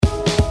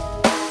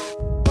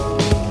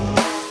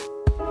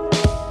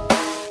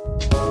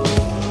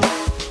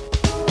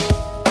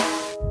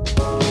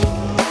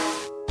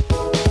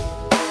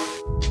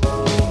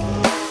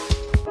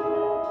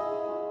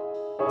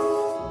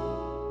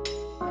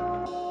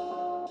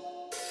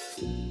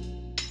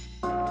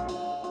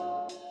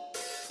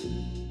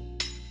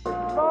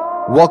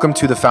Welcome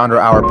to the Founder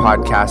Hour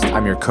podcast.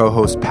 I'm your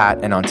co-host, Pat,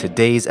 and on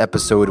today's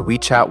episode, we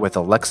chat with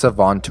Alexa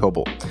von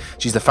Tobel.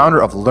 She's the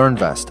founder of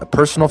LearnVest, a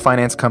personal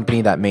finance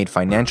company that made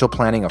financial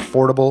planning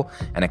affordable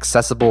and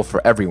accessible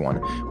for everyone,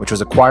 which was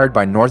acquired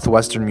by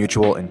Northwestern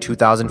Mutual in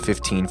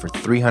 2015 for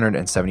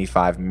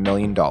 $375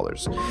 million.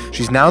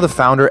 She's now the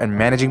founder and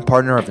managing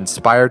partner of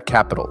Inspired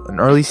Capital, an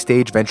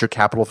early-stage venture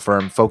capital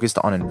firm focused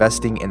on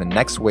investing in the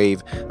next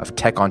wave of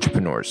tech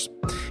entrepreneurs.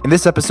 In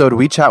this episode,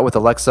 we chat with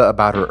Alexa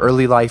about her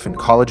early life and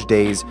college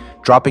days,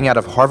 dropping out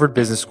of Harvard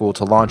Business School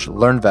to launch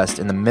LearnVest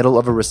in the middle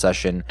of a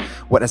recession,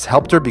 what has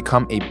helped her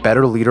become a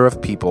better leader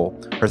of people,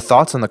 her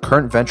thoughts on the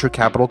current venture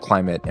capital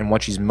climate and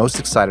what she's most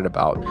excited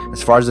about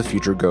as far as the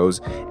future goes,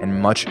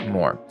 and much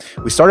more.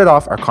 We started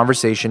off our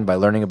conversation by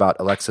learning about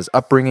Alexa's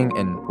upbringing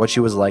and what she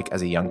was like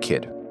as a young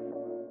kid.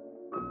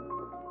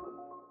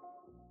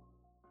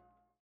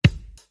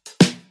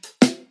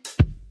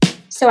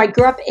 So I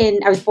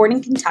was born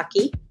in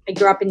Kentucky. I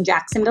grew up in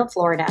Jacksonville,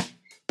 Florida,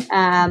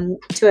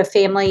 to a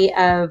family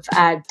of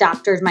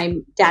doctors. My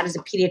dad is a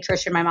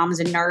pediatrician. My mom was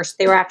a nurse.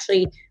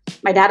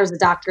 My dad was a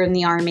doctor in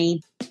the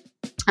Army.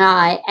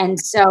 And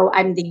so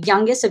I'm the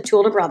youngest of two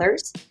older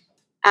brothers.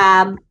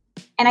 And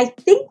I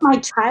think my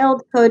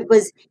childhood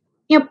was,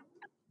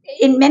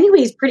 in many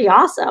ways pretty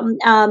awesome.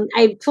 I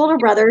have two older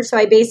brothers, so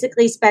I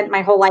basically spent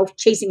my whole life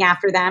chasing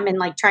after them and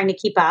trying to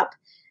keep up.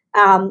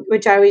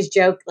 Which I always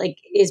joke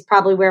is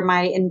probably where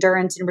my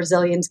endurance and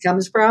resilience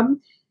comes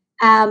from.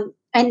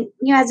 And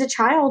as a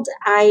child,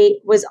 I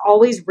was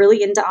always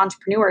really into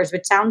entrepreneurs,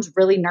 which sounds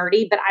really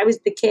nerdy, but I was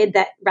the kid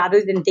that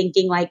rather than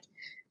thinking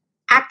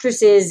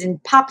actresses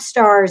and pop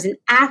stars and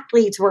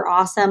athletes were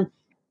awesome,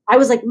 I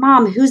was like,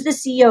 Mom, who's the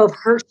CEO of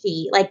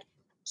Hershey?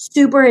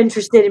 Super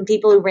interested in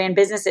people who ran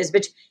businesses,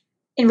 which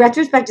in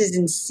retrospect is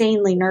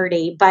insanely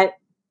nerdy, but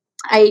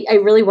I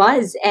really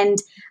was. And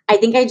I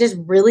think I just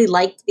really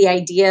liked the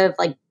idea of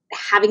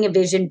having a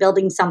vision,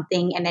 building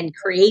something, and then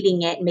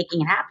creating it and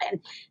making it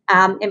happen.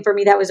 And for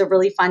me, that was a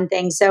really fun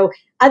thing. So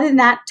other than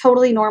that,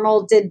 totally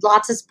normal, did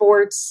lots of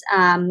sports.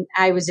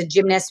 I was a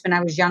gymnast when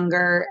I was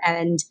younger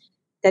and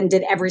then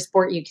did every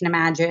sport you can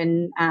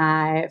imagine,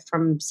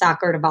 from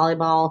soccer to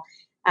volleyball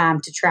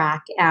to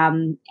track.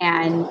 And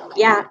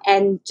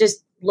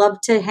just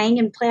loved to hang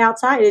and play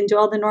outside and do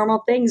all the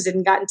normal things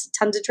and got into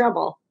tons of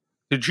trouble.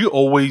 Did you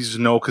always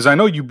know? Because I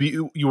know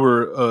you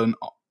were an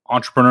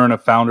entrepreneur and a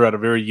founder at a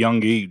very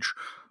young age,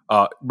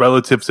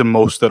 relative to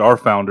most that are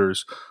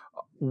founders.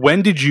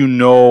 When did you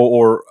know,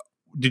 or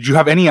did you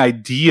have any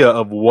idea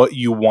of what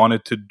you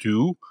wanted to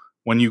do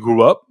when you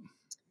grew up?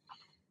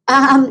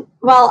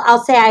 Well,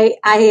 I'll say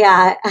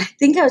I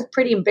think I was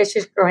pretty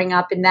ambitious growing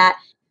up in that.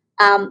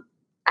 I'm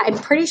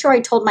pretty sure I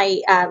told my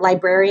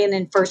librarian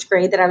in first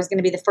grade that I was going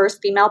to be the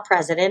first female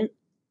president.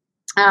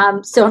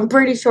 So I'm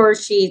pretty sure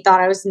she thought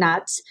I was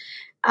nuts.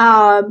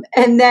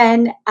 And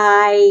then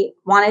I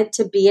wanted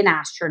to be an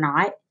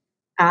astronaut.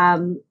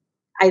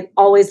 I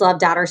always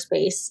loved outer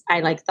space.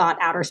 I thought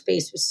outer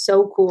space was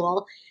so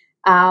cool.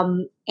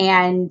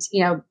 And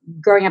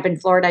growing up in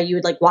Florida, you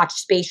would watch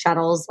space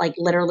shuttles,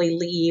 literally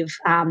leave.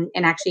 And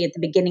actually at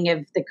the beginning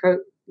of the,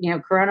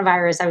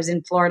 coronavirus, I was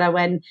in Florida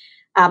when,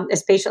 a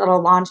space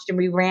shuttle launched and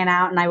we ran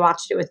out and I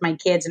watched it with my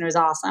kids and it was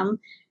awesome.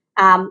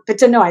 But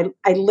so no,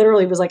 I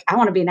literally was I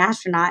want to be an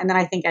astronaut. And then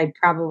I think I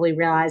probably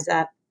realized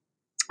that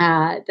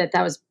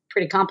that was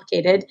pretty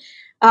complicated.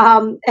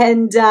 And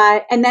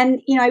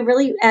then, I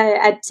really,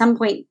 at some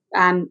point,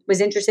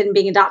 was interested in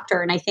being a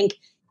doctor. And I think,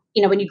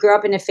 when you grow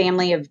up in a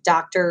family of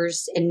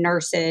doctors and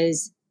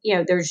nurses,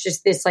 there's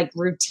just this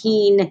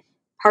routine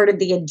part of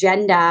the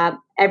agenda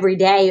every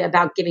day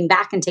about giving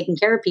back and taking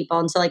care of people.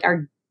 And so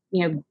our,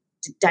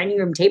 dining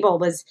room table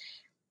was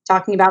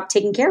talking about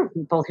taking care of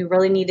people who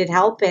really needed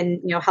help and,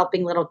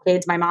 helping little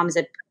kids. My mom is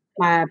a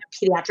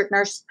pediatric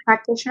nurse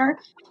practitioner.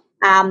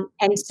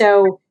 And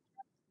so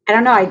I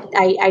don't know,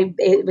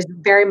 it was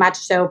very much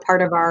so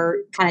part of our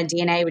kind of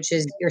DNA, which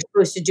is you're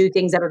supposed to do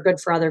things that are good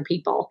for other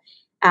people.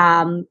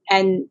 And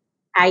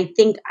I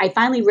think I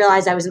finally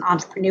realized I was an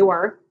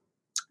entrepreneur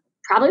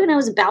probably when I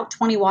was about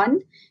 21.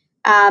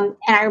 And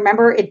I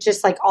remember it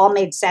just all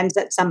made sense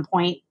at some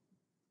point.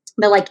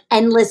 The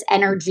endless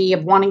energy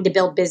of wanting to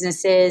build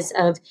businesses,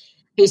 I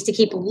used to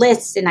keep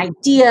lists and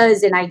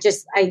ideas, and I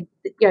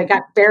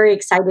got very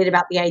excited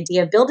about the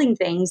idea of building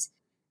things.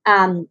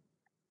 And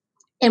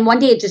one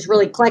day it just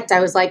really clicked. I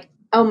was like,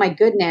 oh my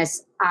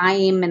goodness,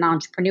 I'm an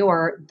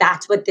entrepreneur.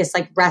 That's what this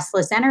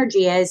restless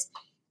energy is.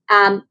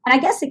 And I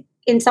guess it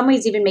in some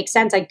ways even makes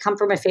sense. I come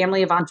from a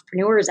family of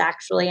entrepreneurs,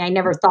 actually. I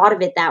never thought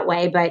of it that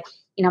way, but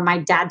my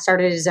dad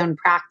started his own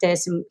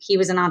practice and he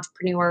was an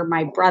entrepreneur.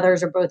 My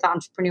brothers are both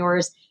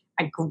entrepreneurs.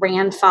 My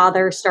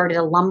grandfather started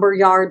a lumber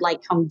yard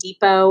like Home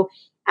Depot.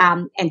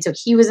 And so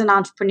he was an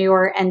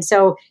entrepreneur. And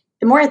so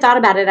the more I thought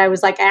about it, I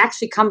was I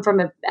actually come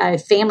from a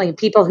family of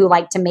people who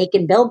like to make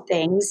and build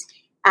things.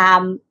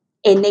 And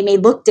they may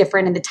look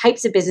different and the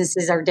types of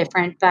businesses are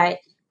different, but,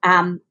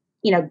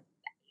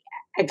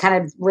 I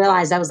kind of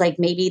realized I was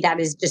maybe that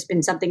has just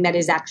been something that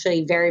is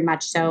actually very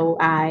much so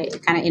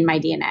kind of in my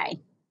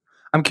DNA.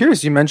 I'm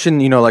curious. You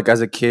mentioned, like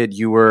as a kid,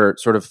 you were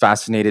sort of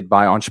fascinated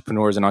by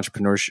entrepreneurs and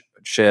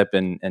entrepreneurship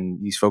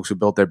and these folks who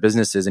built their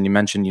businesses. And you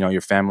mentioned,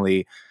 your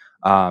family,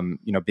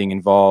 being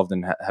involved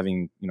and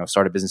having,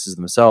 started businesses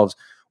themselves.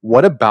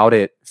 What about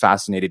it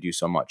fascinated you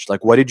so much?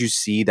 Like, what did you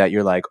see that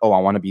you're like, oh, I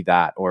want to be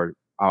that, or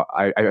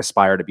I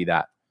aspire to be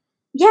that?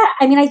 Yeah,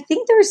 I mean, I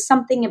think there's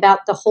something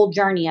about the whole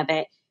journey of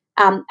it.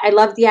 I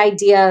love the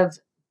idea of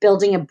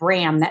building a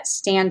brand that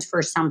stands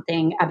for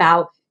something,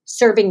 about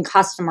serving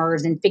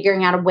customers and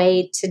figuring out a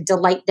way to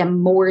delight them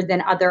more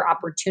than other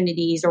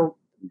opportunities or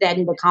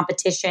than the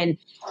competition.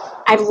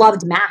 I've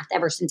loved math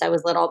ever since I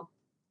was little.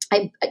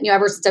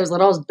 Ever since I was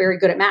little, I was very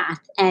good at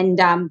math,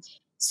 and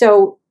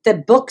so the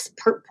books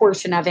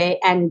portion of it,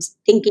 and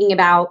thinking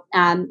about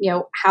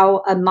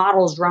how a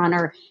model's run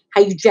or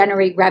how you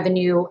generate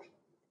revenue,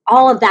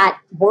 all of that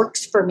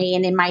works for me.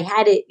 And in my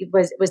head, it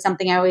was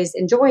something I always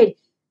enjoyed.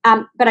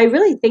 But I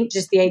really think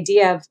just the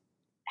idea of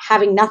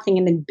having nothing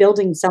and then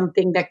building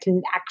something that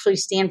can actually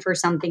stand for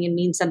something and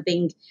mean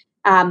something.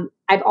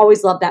 I've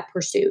always loved that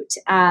pursuit.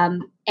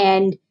 And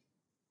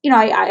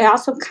I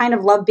also kind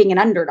of love being an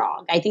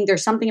underdog. I think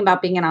there's something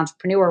about being an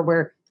entrepreneur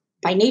where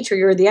by nature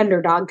you're the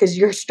underdog because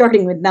you're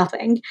starting with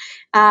nothing.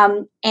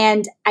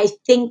 And I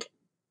think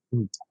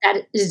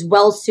that is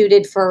well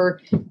suited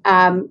for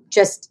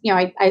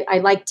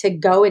I like to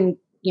go and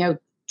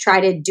try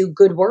to do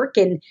good work,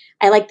 and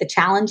I like the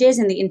challenges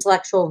and the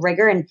intellectual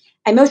rigor. And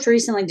I most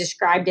recently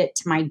described it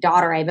to my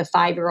daughter. I have a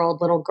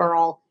 5-year-old little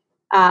girl,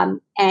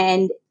 and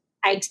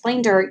I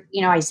explained to her,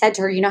 I said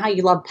to her, how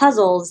you love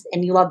puzzles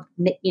and you love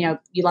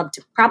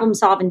to problem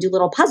solve and do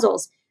little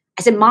puzzles.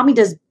 I said, mommy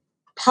does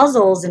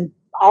puzzles and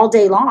all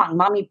day long.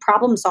 Mommy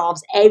problem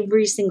solves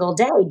every single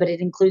day, but it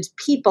includes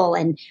people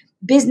and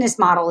business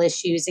model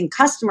issues and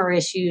customer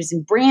issues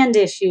and brand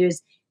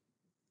issues.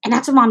 And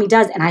that's what mommy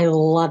does. And I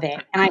love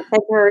it. And I said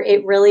to her,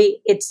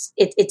 it's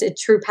a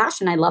true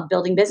passion. I love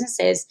building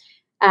businesses.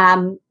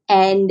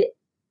 And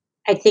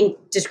I think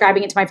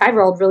describing it to my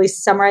 5-year-old really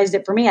summarized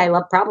it for me. I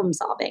love problem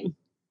solving.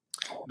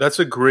 That's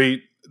a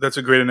great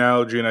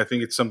analogy. And I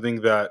think it's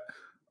something that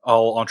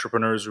all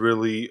entrepreneurs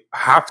really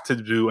have to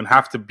do and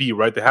have to be,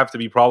 right? They have to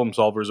be problem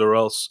solvers, or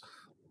else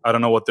I don't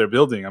know what they're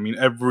building. I mean,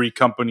 every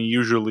company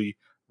usually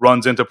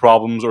runs into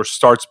problems or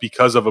starts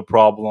because of a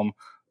problem,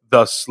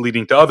 thus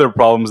leading to other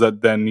problems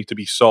that then need to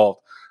be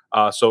solved.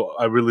 So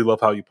I really love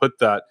how you put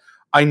that.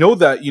 I know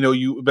that,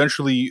 you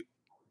eventually,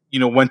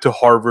 went to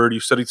Harvard, you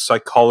studied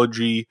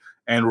psychology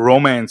and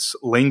Romance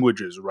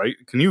languages, right?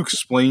 Can you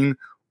explain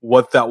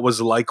what that was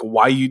like?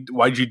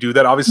 Why'd you do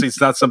that? Obviously, it's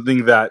not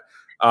something that,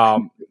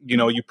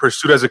 you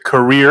pursued as a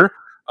career,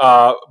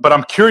 but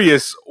I'm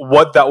curious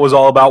what that was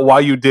all about, why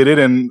you did it,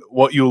 and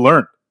what you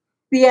learned.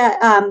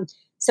 Yeah.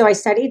 So I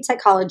studied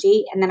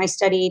psychology, and then I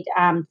studied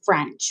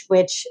French,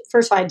 which,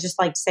 first of all, I'd just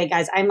like to say,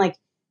 guys, I'm like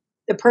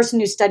the person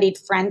who studied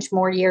French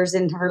more years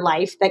in her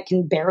life that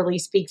can barely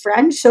speak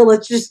French. So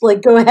let's just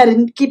go ahead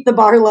and keep the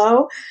bar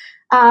low.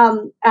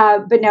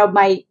 But no,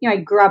 I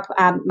grew up,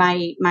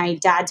 my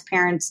dad's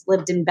parents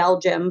lived in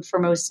Belgium for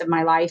most of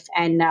my life.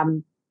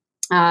 And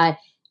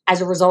as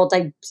a result,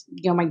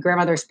 my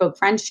grandmother spoke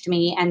French to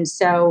me. And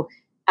so,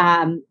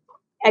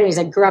 anyways,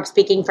 I grew up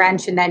speaking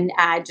French, and then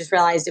I just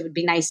realized it would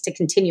be nice to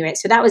continue it.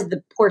 So that was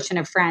the portion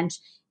of French.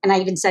 And I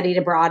even studied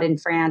abroad in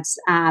France.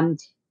 And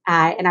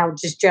I'll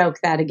just joke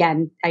that,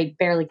 again, I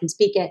barely can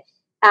speak it.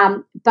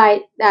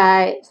 But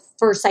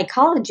for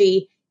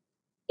psychology,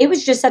 it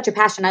was just such a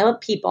passion. I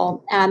love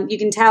people. You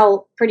can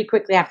tell pretty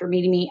quickly after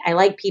meeting me, I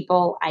like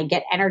people. I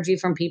get energy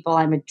from people.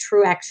 I'm a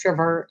true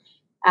extrovert.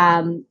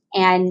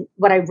 And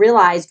what I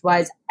realized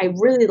was I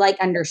really like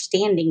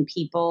understanding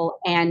people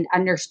and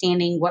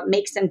understanding what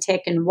makes them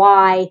tick and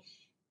why.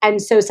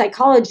 And so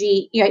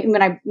psychology,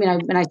 when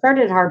I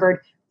started at Harvard,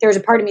 there was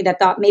a part of me that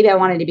thought maybe I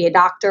wanted to be a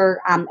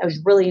doctor. I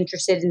was really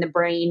interested in the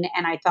brain,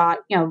 and I thought,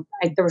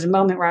 there was a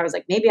moment where I was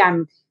like, maybe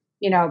I'm,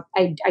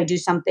 I do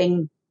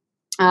something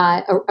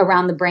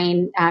around the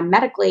brain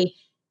medically.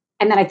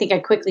 And then I think I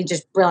quickly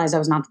just realized I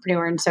was an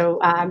entrepreneur, and so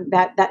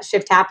that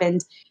shift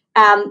happened.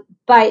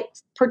 But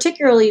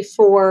particularly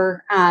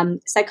for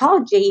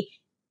psychology,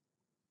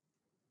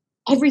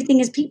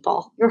 everything is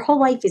people. Your whole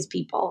life is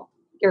people.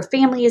 Your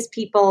family is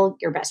people.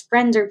 Your best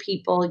friends are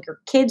people. Your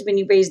kids, when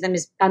you raise them,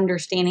 is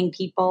understanding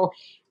people.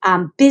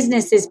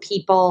 Business is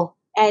people.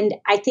 And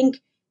I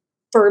think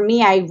for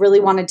me, I really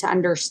wanted to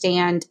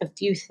understand a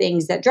few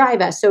things that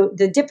drive us. So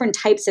the different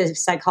types of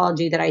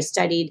psychology that I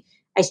studied,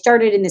 I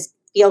started in this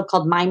field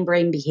called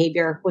mind-brain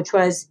behavior, which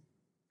was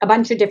a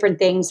bunch of different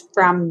things,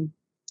 from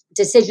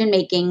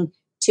decision-making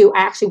to I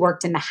actually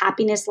worked in the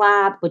happiness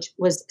lab, which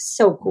was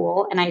so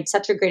cool. And I had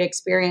such a great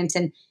experience.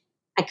 And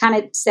I kind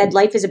of said,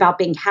 life is about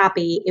being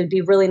happy. It would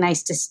be really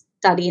nice to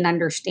study and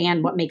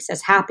understand what makes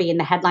us happy. And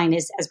the headline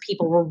is, as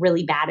people, we're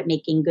really bad at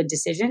making good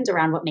decisions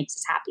around what makes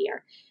us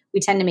happier. We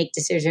tend to make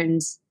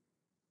decisions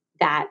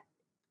that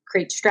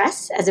create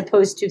stress as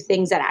opposed to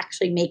things that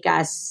actually make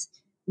us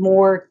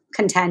more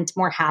content,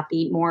 more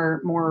happy,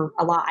 more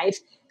alive.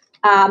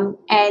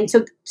 And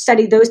so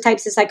studied those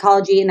types of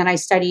psychology. And then I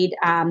studied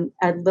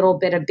a little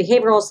bit of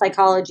behavioral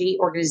psychology,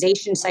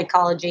 organization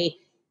psychology.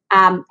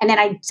 And then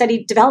I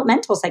studied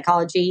developmental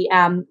psychology,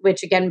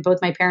 which again,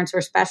 both my parents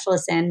were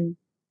specialists in.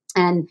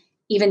 And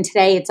even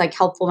today, it's like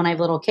helpful when I have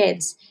little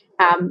kids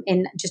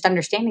in just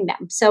understanding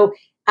them. So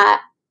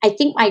I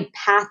think my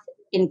path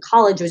in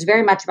college was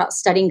very much about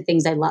studying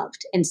things I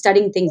loved and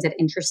studying things that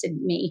interested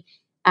me.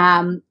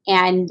 And,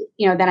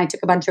 then I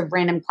took a bunch of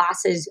random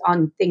classes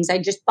on things I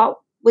just thought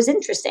was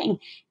interesting.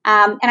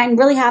 And I'm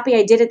really happy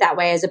I did it that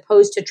way, as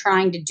opposed to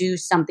trying to do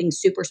something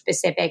super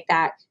specific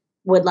that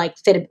would like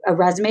fit a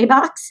resume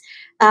box.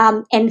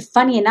 And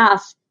funny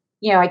enough,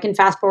 I can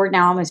fast forward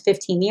now almost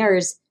 15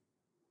 years.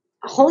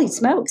 Holy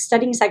smokes,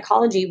 studying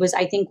psychology was,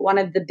 I think, one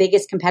of the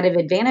biggest competitive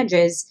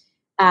advantages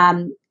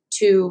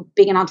to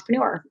being an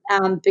entrepreneur,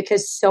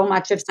 because so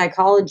much of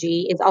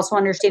psychology is also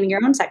understanding your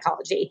own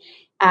psychology,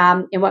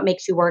 and what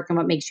makes you work and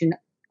what makes you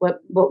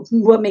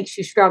what makes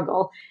you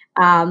struggle.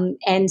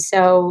 And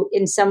so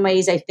in some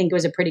ways, I think it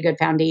was a pretty good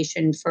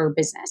foundation for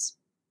business.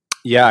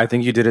 Yeah, I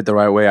think you did it the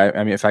right way.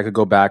 I mean, if I could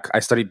go back, I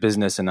studied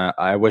business and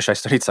I wish I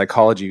studied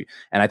psychology.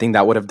 And I think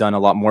that would have done a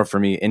lot more for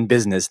me in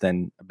business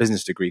than a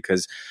business degree.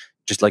 Because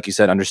just like you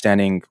said,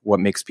 understanding what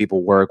makes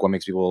people work, what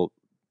makes people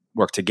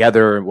work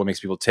together, what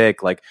makes people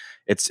tick, like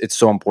it's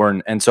so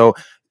important. And so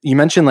you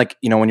mentioned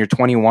when you're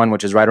 21,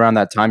 which is right around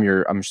that time,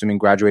 I'm assuming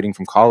graduating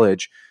from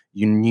college,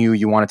 you knew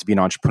you wanted to be an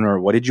entrepreneur.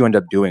 What did you end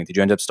up doing? Did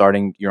you end up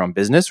starting your own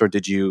business or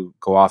did you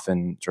go off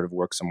and sort of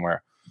work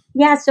somewhere?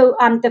 Yeah. So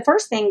the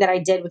first thing that I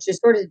did, which was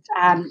sort of,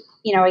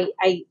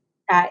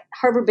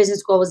 Harvard Business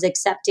School was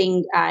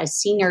accepting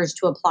seniors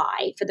to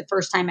apply for the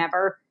first time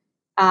ever.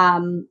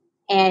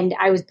 And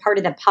I was part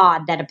of the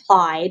pod that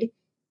applied.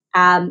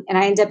 And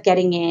I ended up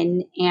getting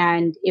in,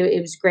 and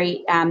it was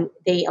great.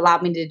 They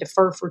allowed me to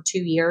defer for 2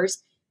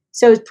 years.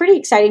 So it was pretty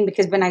exciting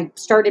because when I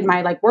started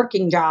my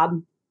working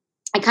job,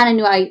 I kind of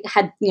knew I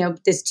had,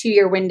 this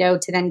 2-year window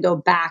to then go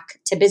back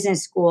to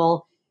business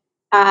school.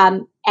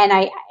 And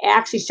I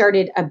actually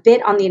started a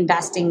bit on the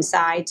investing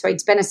side. So I'd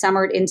spent a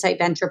summer at Insight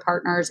Venture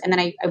Partners, and then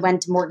I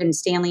went to Morgan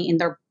Stanley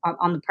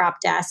on the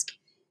prop desk.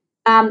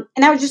 And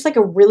that was just like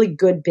a really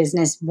good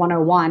business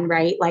 101,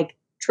 right? Like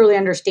truly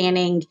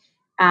understanding.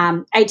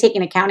 I had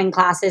taken accounting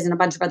classes and a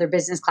bunch of other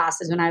business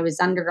classes when I was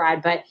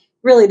undergrad, but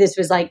really this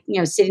was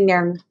sitting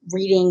there and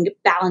reading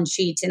balance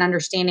sheets and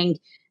understanding,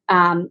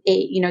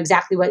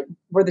 exactly what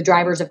were the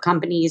drivers of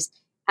companies.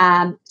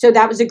 So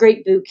that was a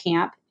great boot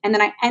camp. And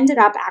then I ended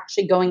up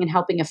actually going and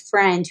helping a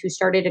friend who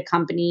started a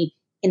company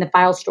in the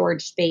file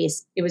storage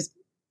space. It was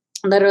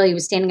literally, he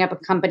was standing up a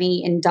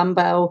company in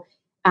Dumbo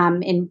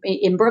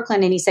in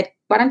Brooklyn. And he said,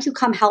 why don't you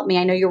come help me?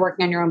 I know you're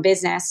working on your own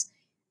business.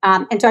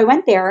 And so I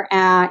went there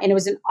and it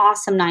was an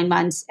awesome 9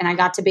 months. And I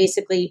got to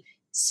basically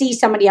see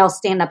somebody else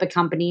stand up a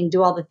company and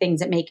do all the things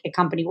that make a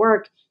company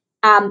work.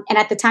 And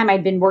at the time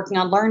I'd been working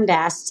on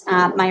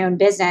LearnVest, my own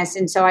business.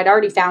 And so I'd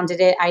already founded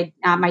it.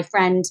 My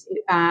friend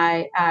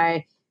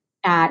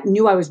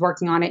knew I was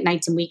working on it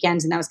nights and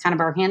weekends, and that was kind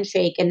of our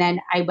handshake. And then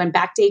I went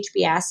back to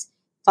HBS,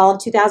 fall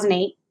of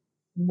 2008,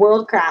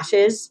 world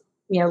crashes,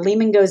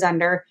 Lehman goes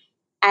under.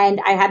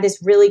 And I had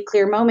this really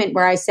clear moment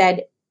where I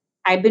said,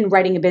 I've been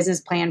writing a business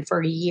plan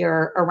for a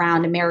year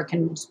around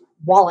American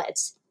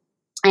wallets.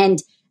 And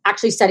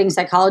actually studying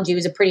psychology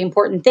was a pretty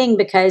important thing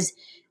because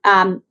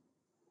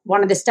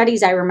one of the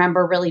studies I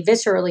remember really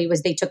viscerally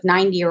was they took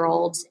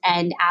 90-year-olds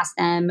and asked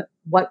them,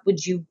 what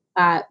would you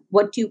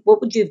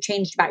have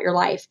changed about your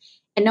life?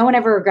 And no one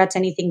ever regrets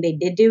anything they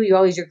did do. You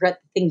always regret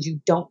the things you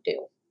don't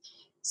do.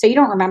 So you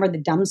don't remember the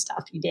dumb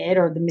stuff you did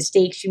or the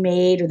mistakes you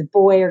made or the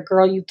boy or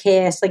girl you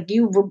kissed.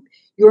 You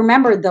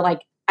remember the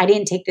I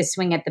didn't take this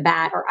swing at the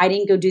bat, or I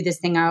didn't go do this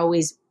thing I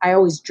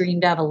always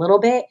dreamed of a little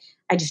bit.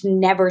 I just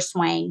never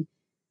swang.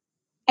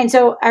 And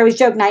so I always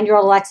joke,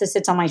 9-year-old Alexa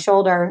sits on my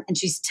shoulder and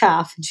she's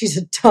tough. And she's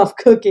a tough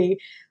cookie.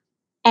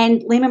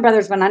 And Lehman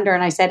Brothers went under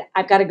and I said,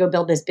 I've got to go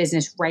build this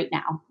business right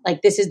now.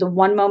 This is the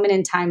one moment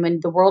in time when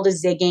the world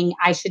is zigging.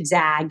 I should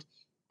zag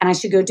and I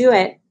should go do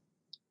it.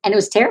 And it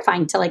was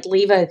terrifying to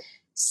leave a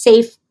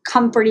safe,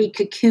 comforty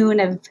cocoon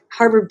of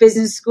Harvard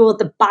Business School at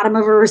the bottom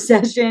of a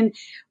recession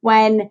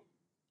when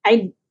I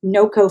had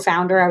no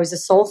co-founder. I was a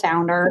sole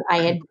founder. I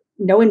had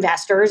no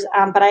investors,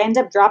 but I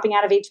ended up dropping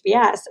out of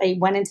HBS. I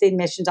went into the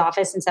admissions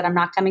office and said, I'm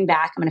not coming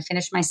back. I'm going to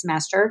finish my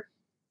semester.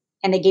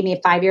 And they gave me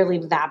a 5-year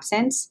leave of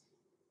absence.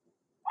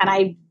 And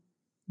I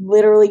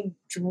literally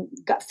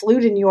flew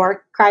to New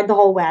York, cried the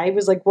whole way. I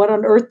was like, what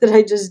on earth did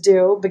I just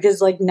do?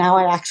 Because now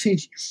I actually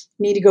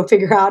need to go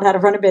figure out how to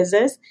run a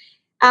business.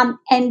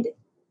 And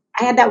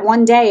I had that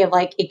one day of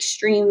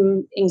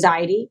extreme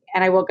anxiety.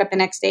 And I woke up the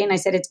next day and I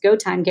said, it's go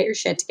time, get your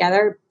shit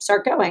together,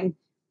 start going.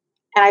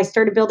 And I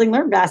started building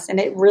LearnVest. And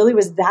it really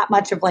was that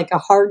much of a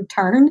hard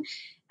turn.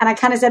 And I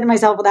kind of said to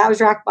myself, well, that was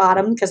rock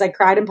bottom, because I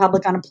cried in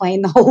public on a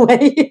plane the whole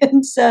way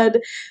and said,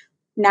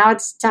 now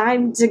it's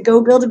time to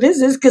go build a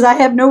business because I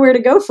have nowhere to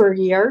go for a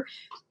year,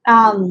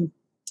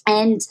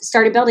 and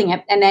started building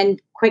it. And then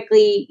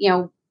quickly,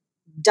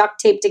 duct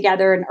taped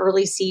together an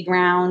early seed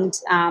round.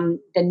 The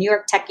New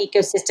York tech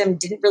ecosystem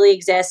didn't really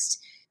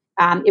exist.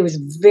 It was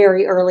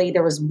very early.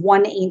 There was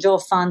one angel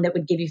fund that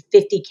would give you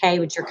 50K,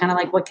 which you're kind of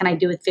like, what can I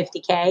do with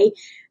 50K?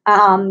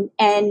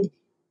 And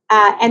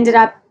ended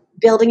up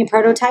building a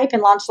prototype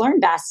and launched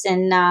LearnVest.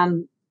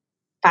 And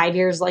 5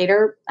 years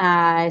later,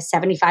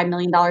 $75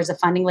 million of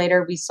funding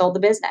later, we sold the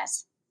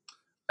business.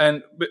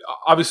 And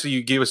obviously,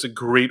 you gave us a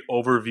great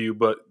overview,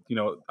 but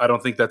I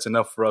don't think that's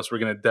enough for us. We're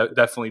going to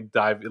definitely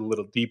dive a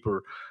little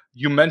deeper.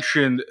 You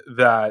mentioned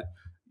that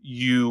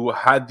you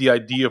had the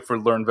idea for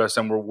LearnVest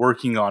and were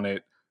working on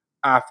it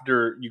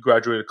after you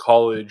graduated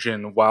college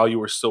and while you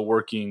were still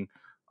working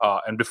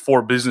and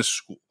before business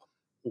school.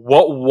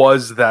 What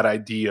was that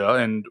idea,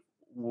 and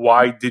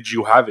why did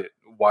you have it?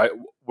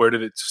 Where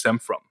did it stem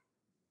from?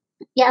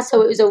 Yeah,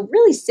 so it was a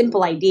really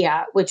simple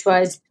idea, which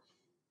was,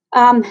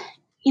 again,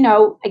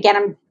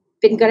 I've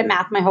been good at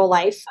math my whole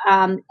life.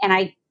 And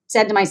I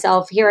said to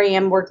myself, here I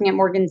am working at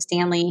Morgan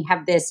Stanley,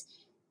 have this,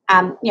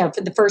 for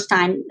the first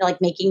time, like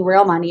making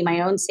real money,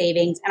 my own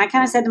savings. And I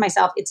kind of said to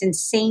myself, it's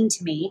insane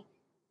to me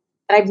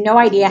that I have no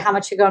idea how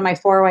much should go in my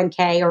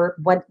 401k or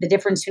what the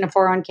difference between a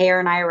 401k or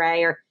an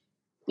IRA, or,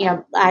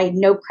 I had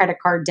no credit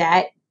card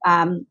debt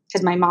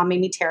because my mom made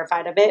me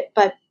terrified of it.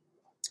 But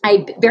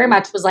I very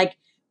much was like,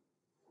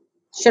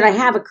 should I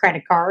have a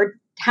credit card?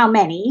 How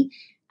many?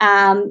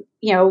 How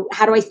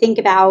do I think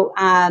about,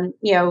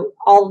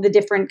 all of the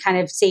different kind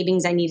of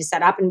savings I need to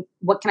set up, and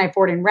what can I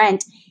afford in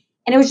rent?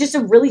 And it was just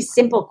a really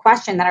simple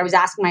question that I was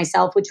asking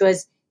myself, which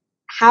was,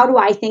 how do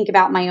I think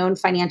about my own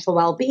financial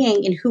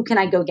well-being, and who can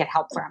I go get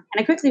help from?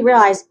 And I quickly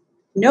realized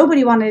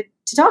nobody wanted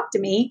to talk to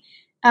me.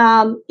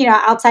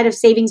 Outside of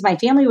savings my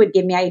family would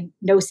give me, I had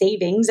no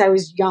savings. I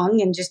was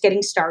young and just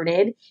getting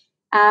started.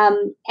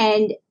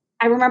 And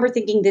I remember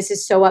thinking, this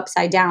is so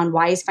upside down.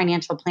 Why is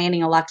financial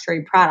planning a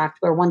luxury product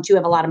where once you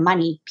have a lot of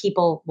money,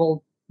 people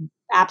will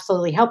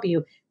absolutely help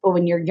you? But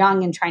when you're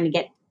young and trying to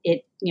get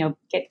it,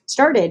 get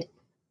started,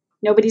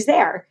 nobody's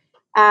there.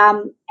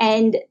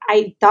 And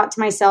I thought to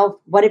myself,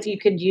 what if you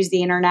could use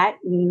the internet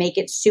and make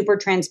it super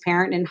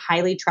transparent and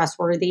highly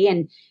trustworthy,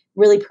 and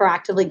really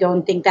proactively go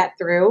and think that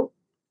through?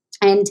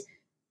 And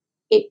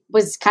it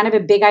was kind of a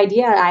big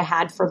idea I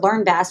had for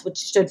LearnVest, which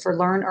stood for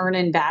Learn, Earn,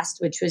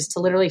 Invest, which was to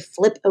literally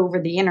flip over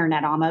the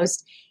internet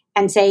almost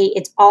and say,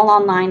 it's all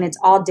online, it's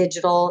all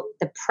digital.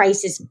 The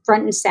price is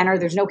front and center.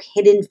 There's no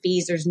hidden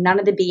fees. There's none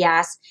of the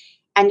BS.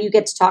 And you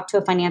get to talk to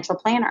a financial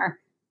planner.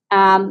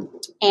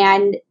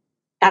 And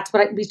that's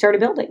what we started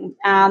building.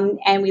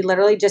 And we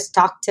literally just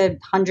talked to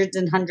hundreds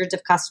and hundreds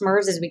of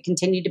customers as we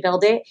continued to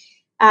build it.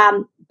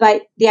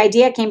 But the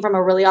idea came from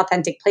a really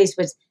authentic place,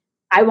 was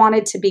I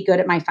wanted to be good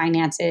at my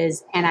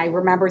finances. And I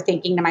remember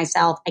thinking to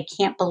myself, I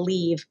can't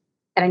believe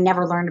that I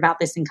never learned about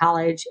this in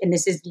college. And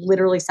this is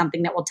literally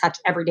something that will touch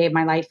every day of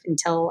my life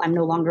until I'm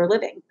no longer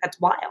living. That's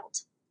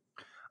wild.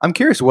 I'm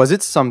curious, was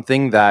it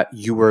something that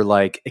you were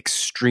like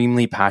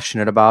extremely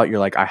passionate about? You're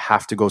like, I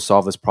have to go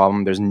solve this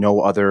problem. There's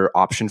no other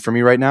option for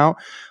me right now.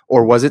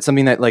 Or was it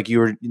something that like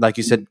you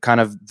said, kind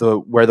of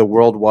where the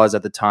world was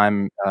at the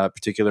time,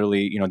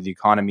 particularly, the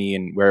economy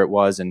and where it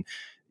was. And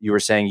you were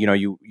saying,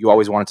 you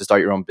always wanted to start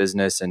your own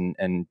business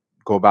and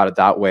go about it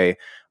that way.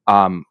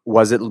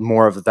 Was it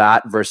more of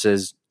that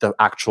versus the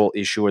actual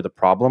issue or the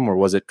problem, or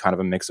was it kind of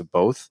a mix of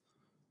both?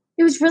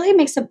 It was really a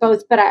mix of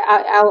both, but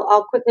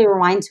I'll quickly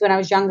rewind to when I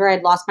was younger.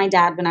 I'd lost my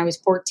dad when I was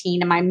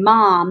 14, and my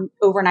mom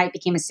overnight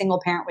became a single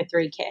parent with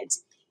 3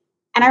 kids.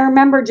 And I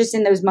remember just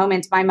in those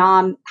moments, my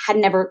mom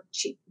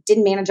she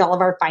didn't manage all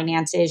of our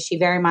finances. She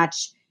very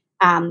much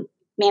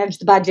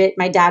managed the budget.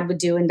 My dad would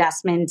do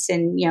investments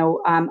and,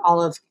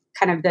 all of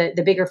kind of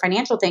the bigger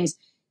financial things.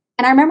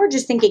 And I remember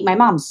just thinking, my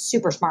mom's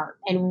super smart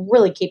and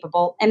really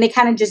capable, and they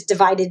kind of just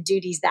divided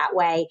duties that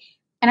way.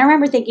 And I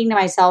remember thinking to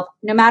myself,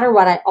 no matter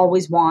what, I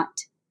always want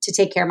to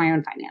take care of my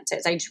own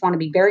finances. I just want to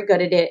be very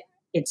good at it.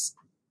 It's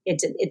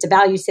a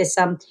value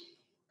system.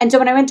 And so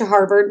when I went to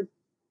Harvard,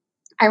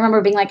 I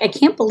remember being like, I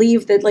can't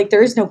believe that like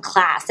there is no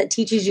class that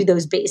teaches you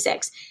those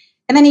basics.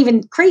 And then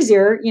even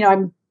crazier,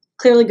 I'm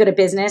clearly good at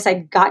business.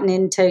 I'd gotten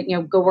into,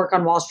 go work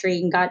on Wall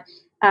Street and got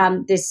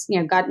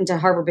got into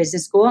Harvard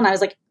Business School. And I was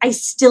like, I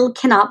still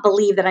cannot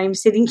believe that I'm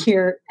sitting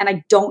here and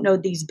I don't know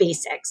these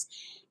basics.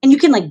 And you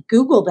can like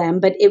Google them,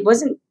 but it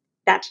wasn't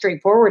that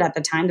straightforward at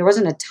the time. There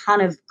wasn't a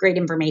ton of great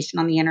information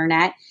on the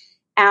internet.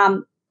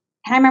 And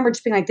I remember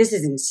just being like, this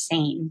is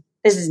insane.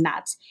 This is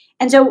nuts.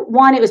 And so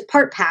one, it was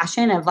part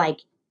passion of like,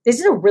 this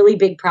is a really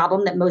big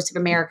problem that most of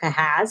America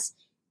has.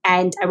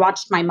 And I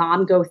watched my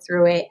mom go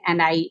through it.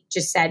 And I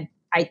just said,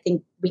 I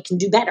think we can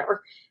do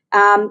better.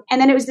 And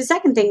then it was the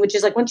second thing, which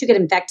is like, once you get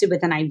infected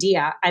with an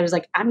idea, I was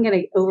like, I'm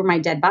going to, over my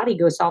dead body,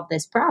 go solve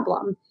this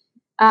problem.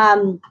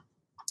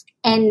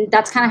 And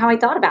that's kind of how I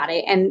thought about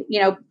it. And,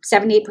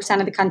 78%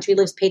 of the country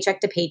lives paycheck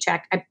to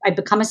paycheck. I've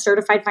become a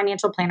certified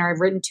financial planner. I've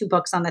written 2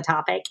 books on the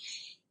topic.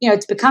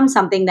 It's become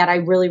something that I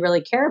really,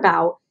 really care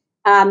about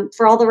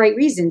for all the right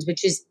reasons,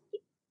 which is,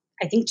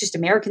 I think just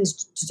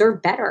Americans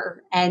deserve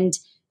better. And,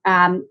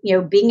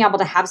 being able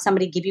to have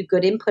somebody give you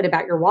good input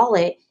about your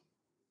wallet,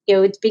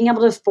 it's being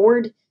able to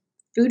afford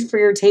food for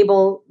your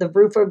table, the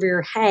roof over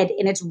your head.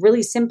 And it's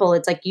really simple.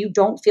 It's like you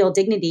don't feel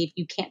dignity if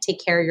you can't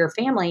take care of your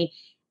family.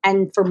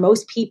 And for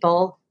most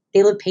people,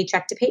 they live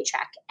paycheck to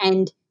paycheck.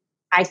 And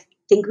I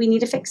think we need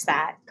to fix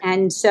that.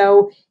 And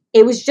so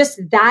it was just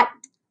that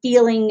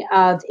feeling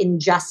of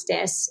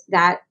injustice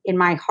that in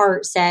my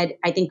heart said,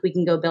 I think we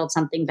can go build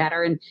something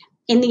better. And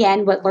in the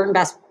end, what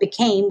LearnVest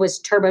became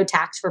was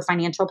TurboTax for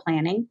financial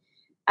planning.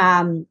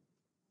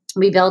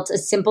 We built a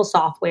simple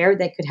software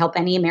that could help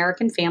any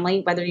American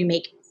family, whether you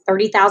make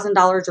 $30,000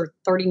 or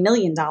 $30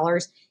 million,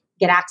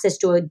 get access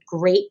to a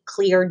great,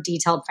 clear,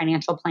 detailed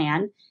financial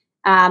plan.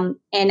 And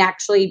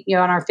actually,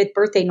 on our 5th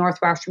birthday,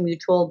 Northwestern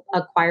Mutual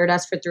acquired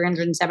us for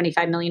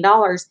 $375 million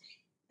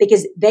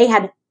because they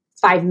had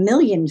 5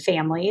 million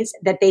families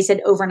that they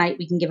said overnight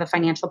we can give a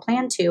financial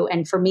plan to.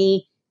 And for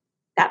me,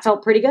 that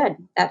felt pretty good.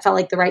 That felt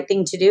like the right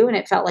thing to do. And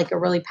it felt like a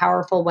really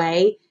powerful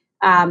way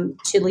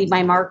to leave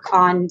my mark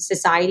on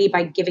society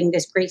by giving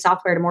this great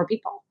software to more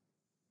people.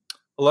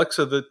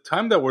 Alexa, the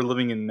time that we're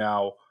living in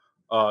now,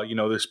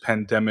 this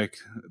pandemic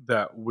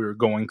that we're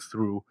going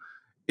through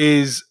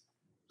is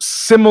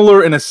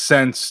similar in a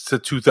sense to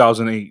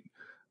 2008.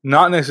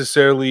 Not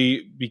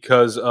necessarily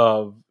because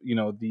of,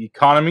 the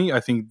economy. I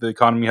think the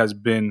economy has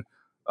been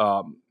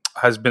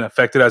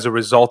affected as a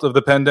result of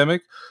the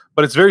pandemic,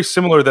 but it's very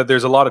similar that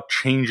there's a lot of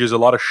changes, a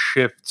lot of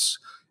shifts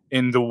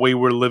in the way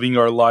we're living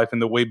our life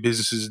and the way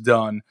business is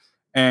done.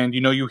 And,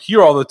 you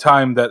hear all the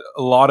time that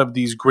a lot of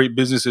these great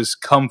businesses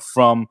come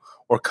from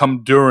or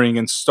come during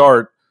and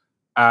start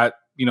at,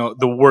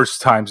 the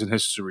worst times in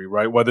history,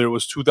 right? Whether it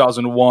was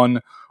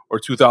 2001 or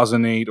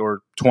 2008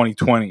 or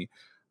 2020.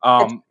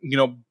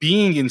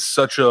 Being in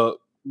such a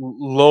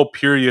low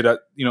period at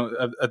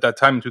that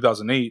time in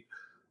 2008,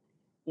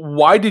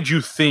 why did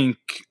you think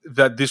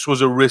that this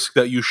was a risk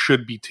that you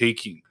should be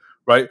taking,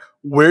 right?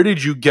 Where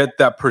did you get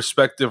that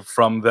perspective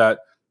from that,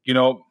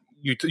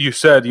 you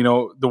said,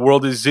 the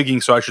world is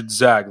zigging, so I should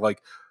zag.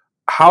 Like,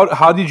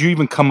 how did you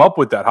even come up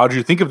with that? How did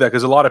you think of that?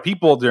 Because a lot of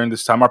people during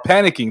this time are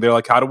panicking. They're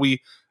like, how do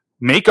we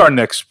make our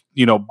next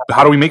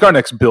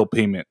bill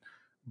payment?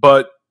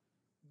 But,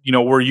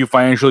 were you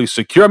financially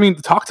secure? I mean,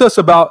 talk to us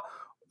about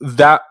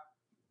that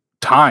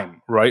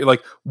time, right?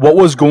 Like, what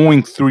was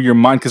going through your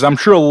mind? Because I'm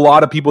sure a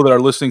lot of people that are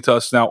listening to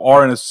us now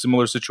are in a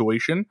similar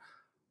situation.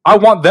 I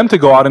want them to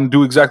go out and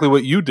do exactly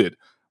what you did,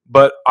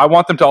 but I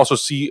want them to also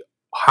see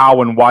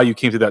how and why you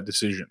came to that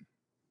decision.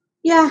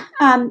 Yeah.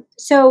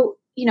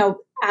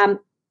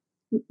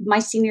 My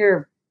senior year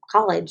of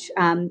college,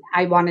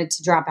 I wanted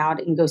to drop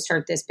out and go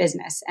start this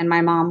business. And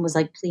my mom was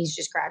like, please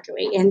just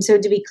graduate. And so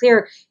to be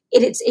clear,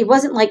 it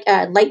wasn't like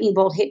a lightning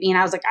bolt hit me and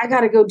I was like, I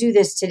got to go do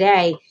this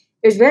today.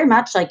 It was very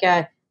much like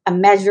a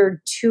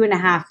measured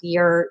 2.5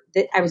 year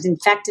that I was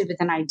infected with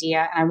an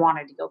idea and I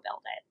wanted to go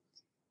build it.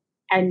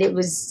 And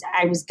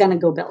I was going to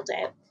go build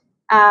it.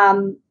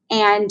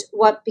 And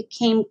what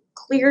became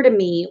clear to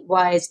me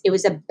was it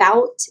was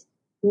about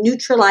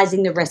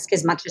neutralizing the risk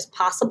as much as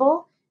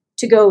possible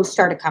to go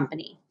start a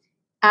company.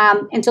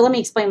 And so let me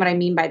explain what I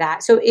mean by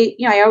that. So,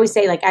 I always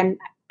say like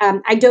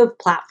I dove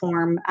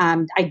platform.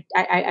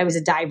 I was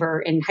a diver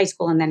in high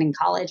school and then in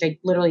college. I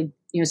literally,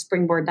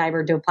 springboard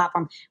diver, dove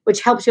platform,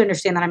 which helps you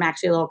understand that I'm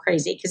actually a little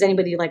crazy because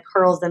anybody like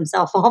hurls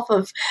themselves off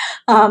of,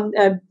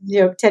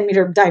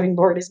 10-meter diving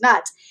board is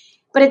nuts.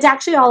 But it's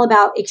actually all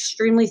about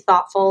extremely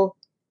thoughtful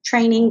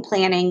training,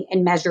 planning,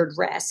 and measured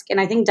risk. And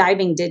I think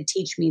diving did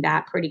teach me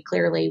that pretty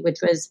clearly, which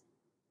was,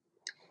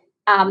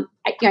 I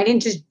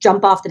didn't just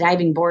jump off the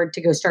diving board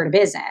to go start a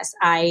business.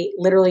 I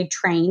literally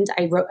trained.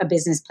 I wrote a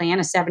business plan,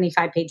 a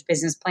 75-page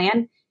business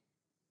plan.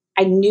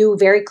 I knew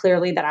very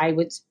clearly that I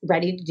was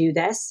ready to do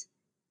this.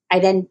 I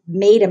then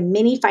made a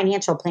mini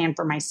financial plan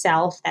for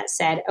myself that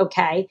said,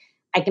 okay,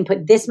 I can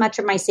put this much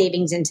of my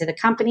savings into the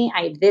company.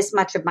 I have this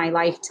much of my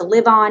life to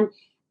live on.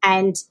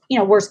 And,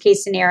 worst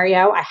case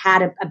scenario, I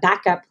had a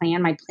backup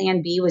plan. My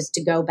plan B was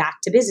to go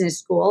back to business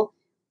school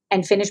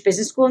and finish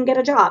business school and get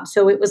a job.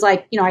 So it was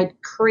like, I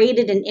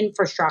created an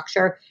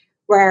infrastructure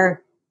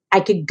where I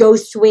could go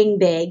swing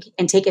big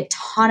and take a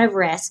ton of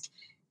risk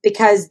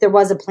because there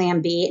was a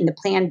plan B and the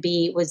plan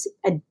B was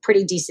a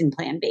pretty decent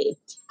plan B.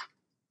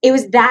 It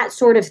was that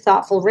sort of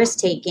thoughtful risk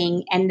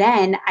taking. And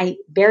then I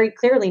very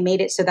clearly made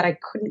it so that I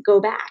couldn't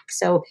go back.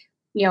 So,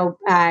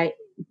 I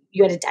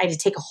had to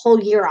take a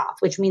whole year off,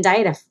 which means I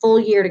had a full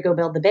year to go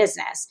build the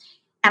business.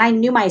 And I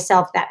knew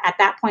myself that at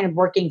that point of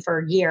working for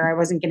a year, I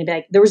wasn't going to be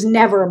like, there was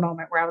never a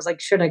moment where I was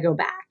like, should I go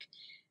back?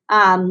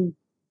 And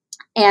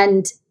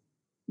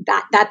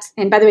by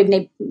the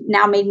way,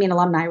 now made me an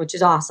alumni, which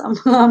is awesome.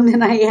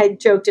 And I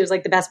joked it was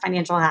like the best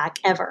financial hack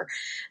ever.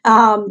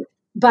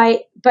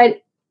 But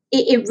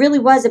it really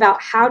was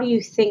about how do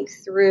you think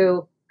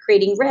through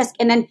creating risk?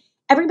 And then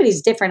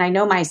everybody's different. I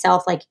know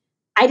myself, like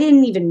I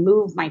didn't even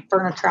move my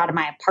furniture out of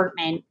my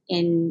apartment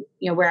in,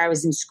 where I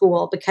was in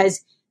school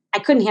because I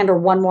couldn't handle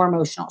one more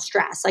emotional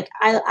stress. Like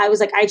I was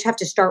like, I just have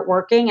to start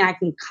working and I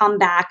can come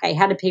back. I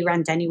had to pay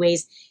rent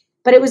anyways.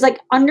 But it was like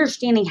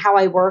understanding how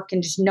I work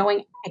and just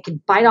knowing I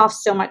could bite off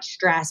so much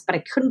stress, but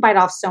I couldn't bite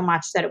off so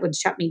much that it would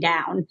shut me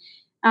down.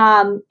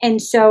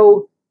 And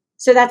so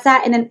that's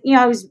that. And then,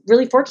 I was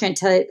really fortunate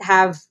to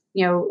have,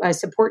 a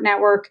support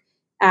network.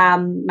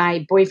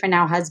 My boyfriend,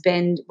 now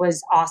husband,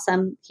 was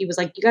awesome. He was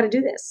like, you got to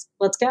do this.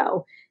 Let's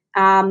go.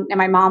 And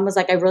my mom was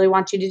like, I really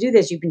want you to do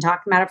this. You've been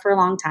talking about it for a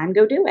long time.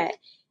 Go do it.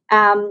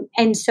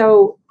 And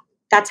so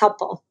that's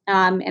helpful.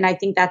 And I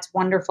think that's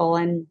wonderful.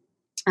 And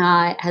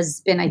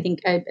has been, I think,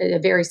 a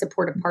very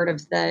supportive part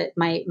of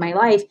my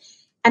life.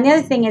 And the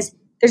other thing is,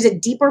 there's a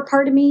deeper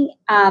part of me.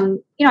 I'm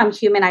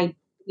human. I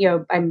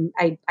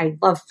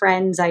love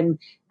friends.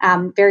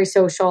 I'm very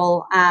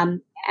social.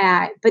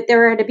 But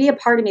there had to be a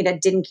part of me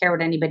that didn't care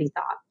what anybody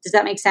thought. Does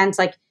that make sense?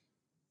 Like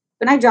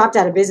when I dropped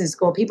out of business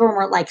school, people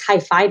weren't like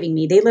high-fiving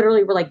me. They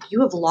literally were like,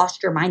 you have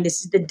lost your mind.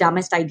 This is the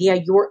dumbest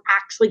idea. You're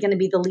actually going to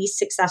be the least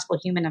successful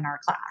human in our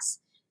class.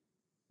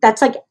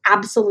 That's like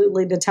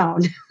absolutely the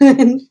tone.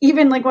 And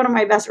even like one of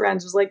my best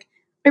friends was like,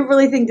 I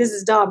really think this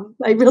is dumb.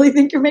 I really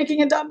think you're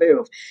making a dumb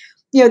move.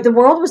 The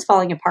world was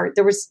falling apart.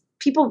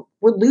 People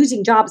were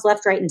losing jobs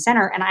left, right, and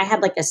center. And I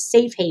had like a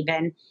safe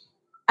haven.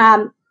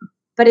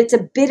 But it's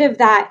a bit of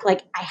that,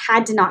 like I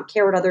had to not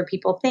care what other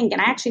people think. And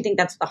I actually think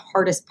that's the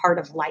hardest part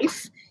of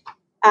life.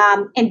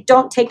 And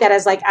don't take that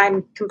as like,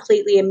 I'm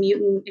completely a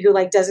mutant who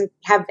like doesn't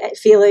have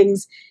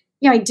feelings.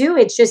 I do.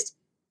 It's just,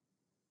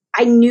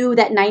 I knew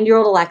that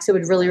 9-year-old Alexa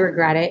would really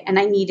regret it. And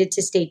I needed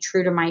to stay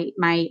true to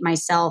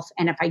myself.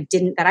 And if I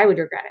didn't, that I would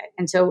regret it.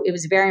 And so it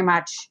was very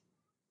much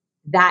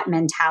that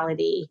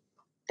mentality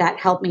that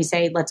helped me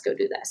say, let's go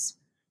do this.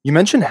 You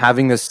mentioned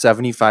having this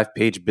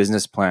 75-page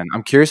business plan.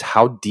 I'm curious,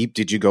 how deep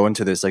did you go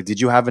into this? Like,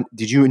 did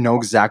you know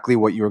exactly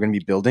what you were going to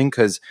be building?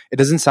 Because it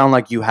doesn't sound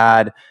like you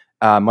had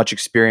much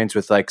experience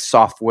with like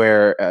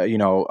software,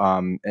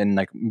 and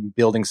like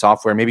building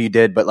software. Maybe you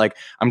did, but like,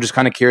 I'm just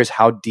kind of curious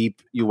how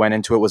deep you went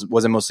into it.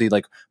 Was it mostly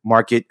like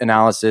market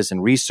analysis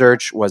and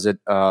research? Was it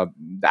the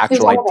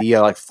actual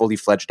idea like fully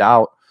fledged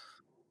out?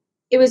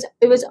 It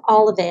was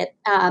all of it.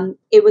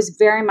 It was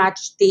very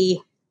much the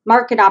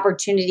market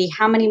opportunity.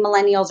 How many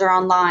millennials are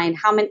online?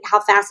 How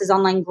fast is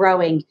online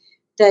growing?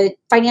 The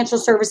financial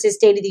services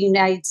state of the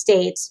United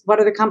States. What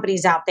are the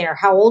companies out there?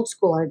 How old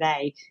school are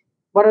they?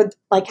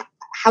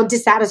 How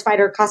dissatisfied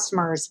are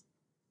customers?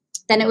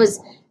 Then it was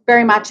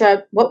very much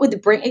what would the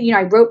brand,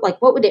 I wrote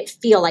like, what would it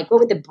feel like? What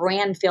would the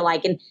brand feel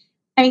like? And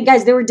I mean,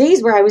 guys, there were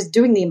days where I was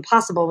doing the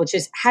impossible, which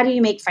is how do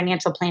you make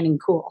financial planning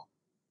cool?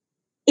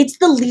 It's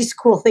the least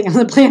cool thing on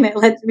the planet.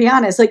 Let's be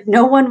honest. Like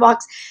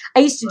I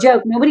used to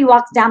joke, nobody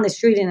walks down the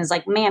street and is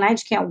like, man, I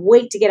just can't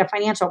wait to get a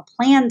financial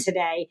plan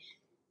today.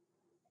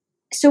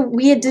 So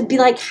we had to be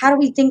like, how do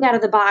we think out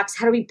of the box?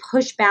 How do we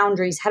push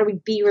boundaries? How do we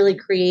be really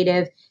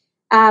creative?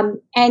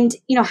 And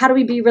how do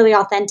we be really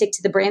authentic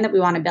to the brand that we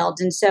want to build?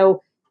 And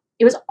so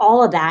it was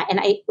all of that.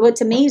 And what's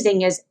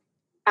amazing is,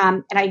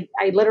 and I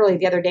literally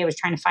the other day was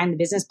trying to find the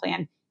business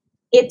plan.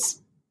 It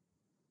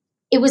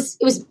was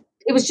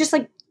just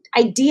like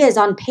ideas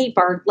on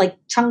paper, like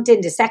chunked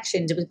into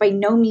sections. It was by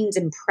no means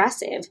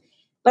impressive,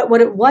 but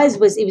what it was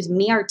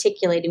me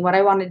articulating what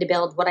I wanted to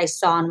build, what I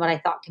saw, and what I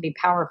thought could be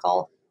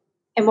powerful.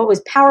 And what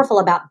was powerful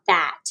about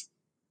that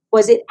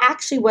was it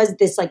actually was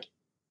this like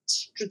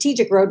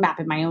strategic roadmap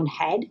in my own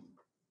head,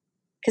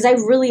 because I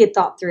really had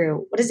thought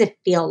through, what does it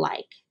feel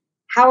like?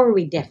 How are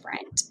we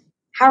different?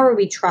 How are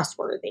we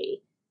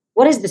trustworthy?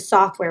 What does the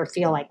software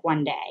feel like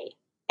one day?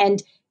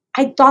 And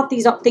I thought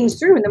these things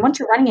through. And then once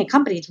you're running a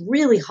company, it's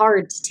really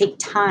hard to take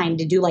time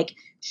to do like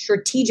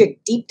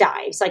strategic deep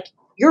dives. Like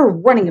you're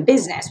running a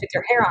business with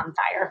your hair on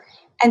fire.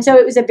 And so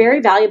it was a very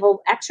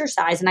valuable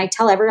exercise. And I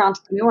tell every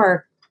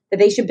entrepreneur that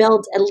they should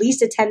build at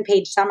least a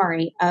 10-page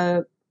summary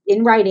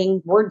in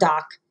writing, Word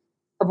doc,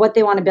 of what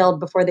they want to build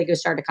before they go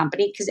start a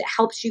company, because it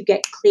helps you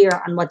get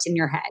clear on what's in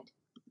your head.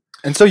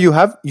 And so you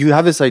have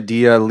this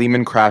idea,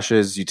 Lehman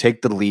crashes, you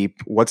take the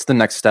leap. What's the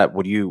next step?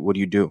 What do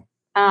you do?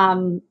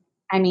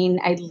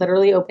 I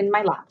literally opened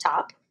my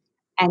laptop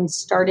and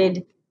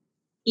started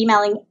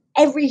emailing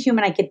every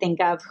human I could think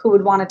of who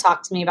would want to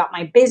talk to me about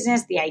my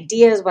business, the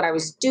ideas, what I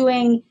was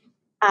doing.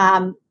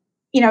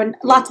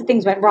 Lots of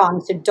things went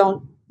wrong. So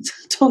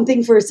don't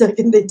think for a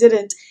second they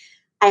didn't.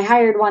 I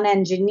hired one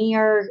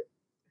engineer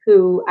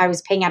who I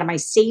was paying out of my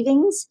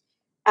savings.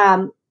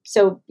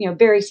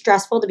 Very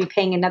stressful to be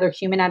paying another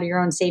human out of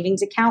your own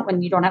savings account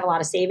when you don't have a lot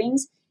of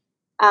savings.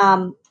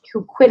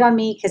 Who quit on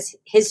me because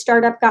his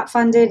startup got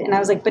funded. And I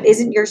was like, but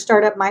isn't your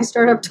startup my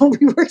startup? Don't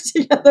we work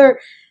together?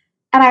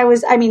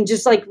 And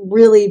just like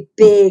really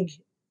big,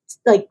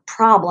 like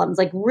problems,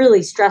 like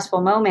really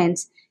stressful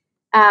moments.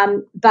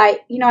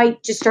 I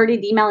just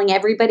started emailing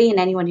everybody and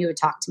anyone who would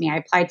talk to me. I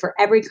applied for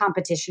every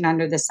competition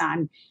under the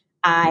sun.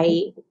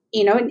 And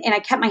I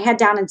kept my head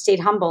down and stayed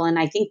humble. And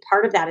I think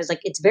part of that is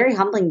like, it's very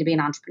humbling to be an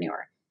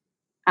entrepreneur.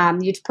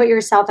 You put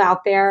yourself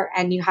out there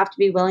and you have to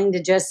be willing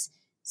to just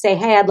say,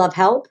 hey, I'd love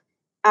help.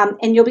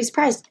 And you'll be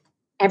surprised.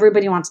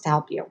 Everybody wants to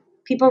help you.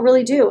 People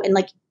really do. And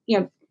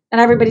not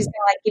everybody's going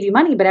to give you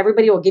money, but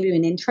everybody will give you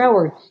an intro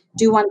or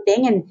do one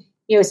thing. And,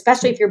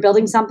 especially if you're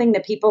building something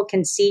that people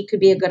can see could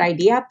be a good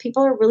idea,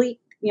 people are really,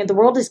 the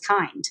world is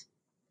kind.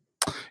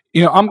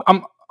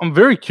 I'm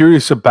very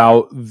curious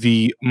about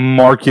the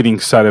marketing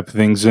side of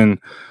things, and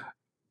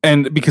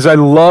because I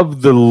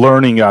love the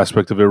learning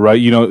aspect of it,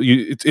 right?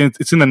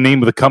 It's in the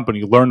name of the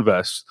company,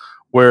 LearnVest,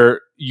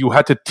 where you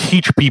had to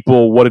teach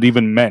people what it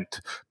even meant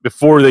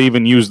before they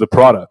even used the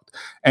product.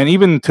 And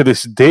even to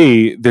this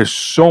day, there's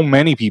so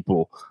many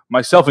people,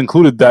 myself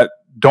included, that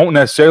don't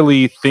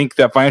necessarily think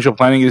that financial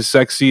planning is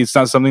sexy. It's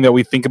not something that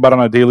we think about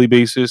on a daily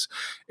basis.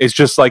 It's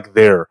just like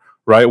there,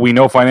 right? We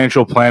know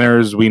financial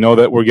planners. We know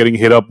that we're getting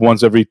hit up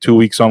once every 2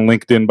 weeks on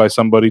LinkedIn by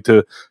somebody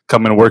to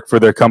come and work for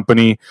their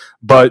company.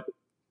 But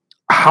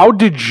how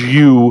did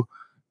you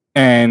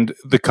and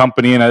the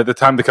company, and at the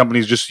time the company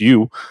is just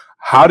you,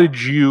 how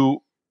did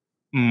you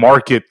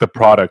market the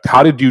product?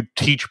 How did you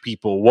teach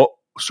people? What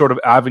sort of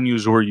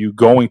avenues were you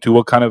going to?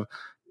 What kind of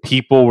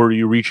people were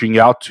you reaching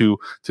out to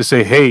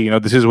say, hey,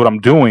 this is what I'm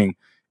doing.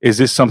 Is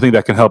this something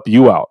that can help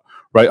you out?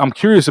 Right? I'm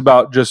curious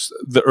about just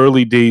the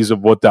early days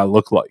of what that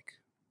looked like.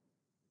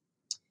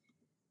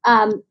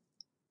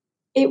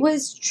 It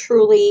was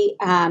truly,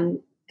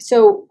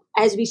 so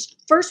as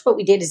what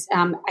we did is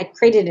I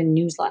created a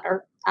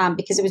newsletter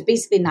because it was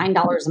basically $9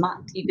 a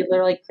month. You could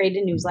literally create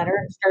a newsletter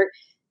and start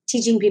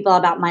teaching people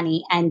about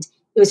money, and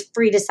it was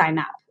free to sign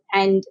up.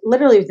 And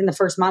literally within the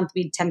first month,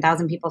 we had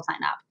 10,000 people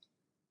sign up.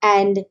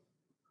 And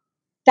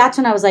that's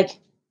when I was like,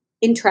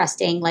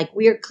 interesting. Like,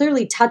 we are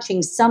clearly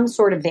touching some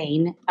sort of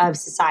vein of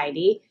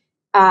society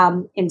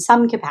in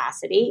some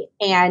capacity.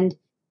 And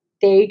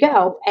there you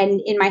go.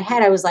 And in my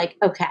head, I was like,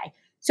 okay.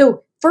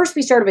 So first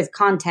we started with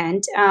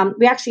content.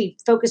 We actually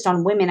focused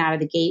on women out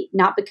of the gate,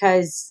 not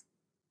because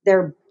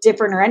they're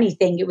different or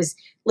anything. It was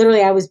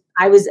literally, I was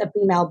a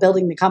female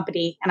building the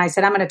company, and I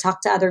said, I'm going to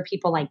talk to other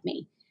people like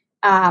me,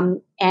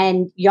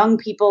 and young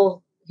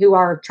people who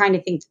are trying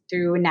to think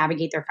through and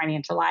navigate their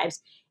financial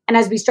lives. And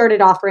as we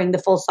started offering the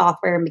full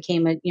software and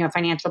became a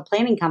financial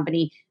planning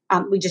company,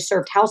 we just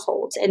served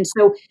households. And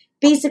so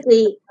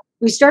basically,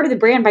 we started the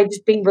brand by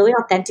just being really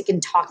authentic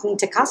and talking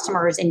to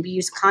customers. And we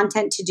use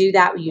content to do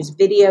that. We use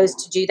videos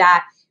to do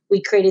that.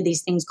 We created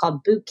these things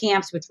called boot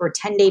camps, which were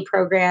 10-day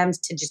programs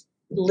to just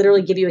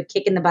literally give you a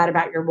kick in the butt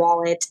about your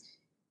wallet.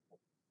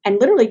 And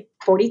literally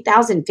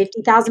 40,000,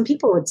 50,000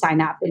 people would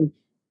sign up. And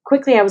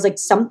quickly I was like,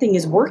 something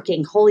is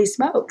working. Holy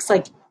smokes.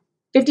 Like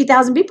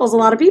 50,000 people is a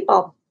lot of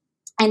people.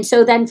 And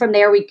so then from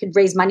there, we could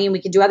raise money and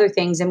we could do other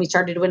things. And we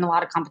started to win a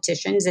lot of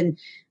competitions. And,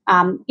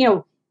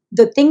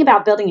 the thing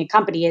about building a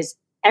company is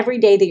every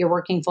day that you're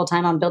working full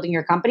time on building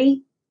your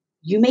company,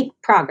 you make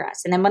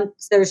progress. And then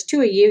once there's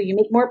 2 of you, you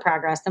make more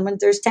progress. Then when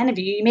there's 10 of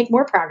you, you make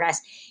more progress.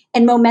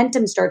 And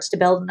momentum starts to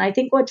build. And I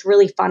think what's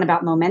really fun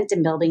about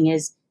momentum building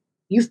is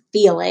you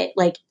feel it,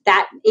 like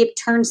that it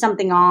turns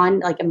something on,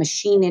 like a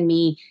machine in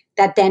me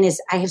that then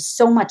I have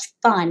so much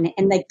fun.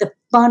 And like the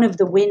fun of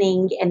the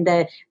winning and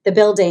the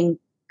building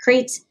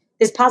creates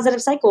this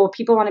positive cycle where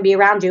people want to be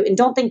around you. And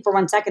don't think for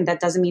 1 second that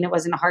doesn't mean it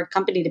wasn't a hard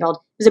company to build.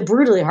 It was a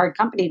brutally hard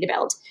company to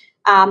build.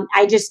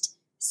 I just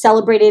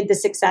celebrated the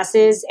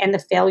successes and the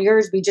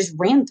failures we just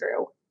ran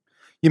through.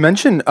 You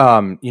mentioned,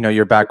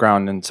 your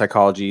background in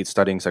psychology,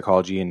 studying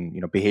psychology and,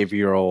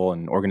 behavioral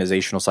and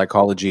organizational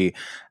psychology.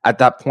 At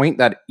that point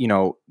that,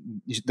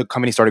 the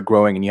company started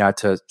growing and you had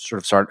to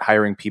sort of start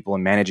hiring people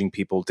and managing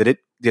people, did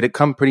it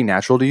come pretty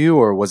natural to you,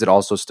 or was it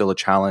also still a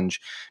challenge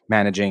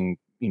managing,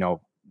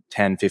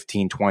 10,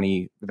 15,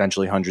 20,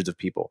 eventually hundreds of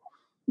people?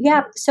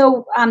 Yeah.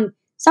 So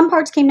some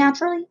parts came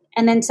naturally,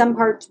 and then some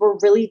parts were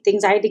really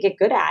things I had to get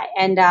good at.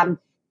 And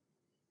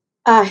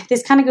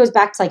this kind of goes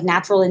back to like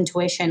natural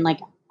intuition. Like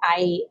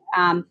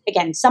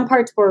again, some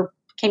parts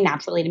came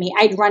naturally to me.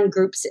 I'd run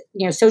groups,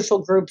 social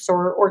groups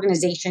or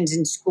organizations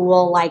in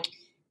school. Like,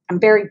 I'm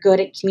very good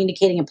at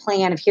communicating a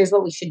plan of here's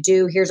what we should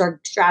do. Here's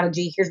our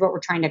strategy. Here's what we're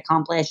trying to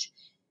accomplish.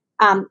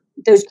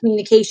 Those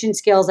communication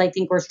skills, I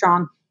think, were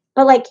strong,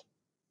 but like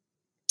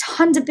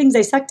tons of things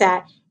I sucked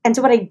at. And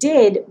so what I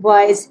did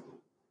was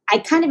I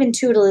kind of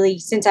intuitively,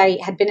 since I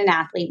had been an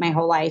athlete my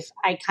whole life,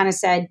 I kind of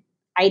said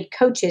I had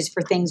coaches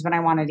for things when I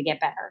wanted to get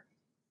better.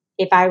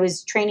 If I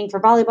was training for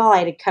volleyball, I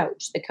had a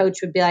coach. The coach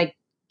would be like,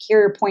 here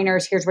are your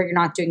pointers. Here's where you're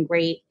not doing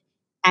great.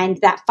 And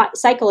that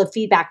cycle of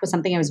feedback was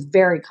something I was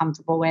very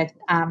comfortable with.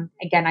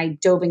 Again, I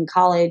dove in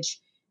college.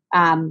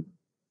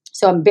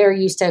 So I'm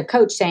very used to a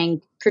coach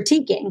saying,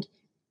 critiquing.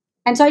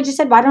 And so I just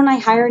said, why don't I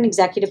hire an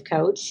executive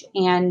coach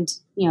and,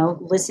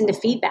 listen to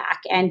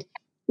feedback? And,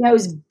 it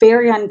was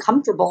very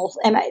uncomfortable.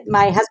 And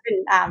my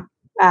husband,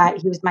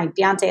 he was my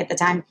fiance at the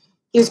time,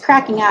 he was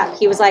cracking up.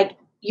 He was like,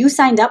 you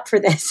signed up for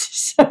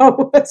this.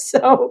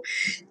 So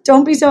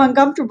don't be so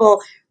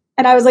uncomfortable.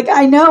 And I was like,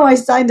 I know I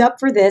signed up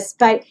for this,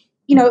 but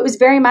it was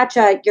very much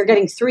you're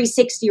getting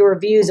 360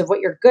 reviews of what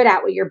you're good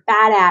at, what you're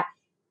bad at.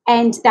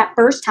 And that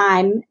first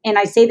time, and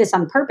I say this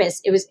on purpose,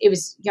 it was,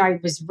 I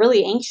was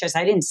really anxious.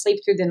 I didn't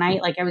sleep through the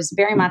night. Like, I was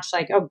very much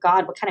like, oh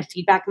God, what kind of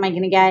feedback am I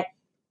going to get?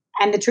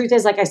 And the truth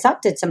is, like, I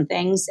sucked at some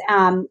things.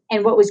 And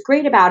what was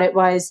great about it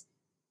was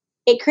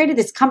it created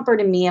this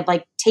comfort in me of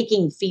like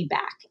taking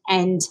feedback.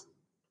 And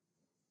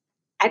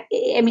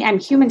I mean, I'm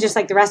human just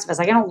like the rest of us.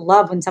 Like, I don't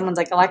love when someone's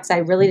like, Alexa, I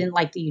really didn't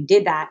like that you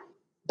did that.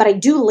 But I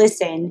do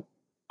listen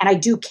and I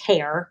do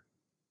care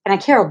and I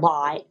care a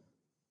lot.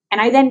 And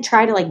I then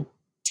try to like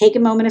take a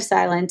moment of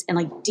silence and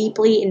like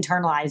deeply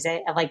internalize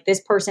it of like,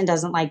 this person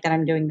doesn't like that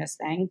I'm doing this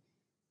thing.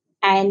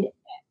 And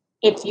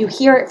if you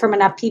hear it from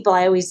enough people,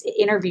 I always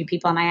interview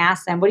people and I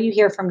ask them, what do you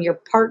hear from your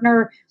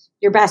partner,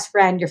 your best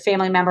friend, your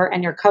family member,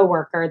 and your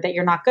coworker that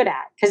you're not good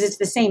at? Because it's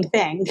the same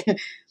thing.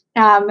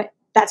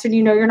 That's when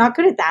you know you're not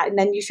good at that. And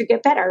then you should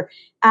get better.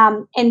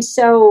 And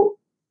so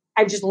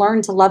I've just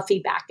learned to love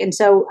feedback. And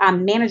so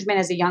management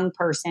as a young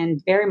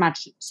person, very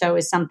much so,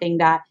 is something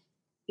that,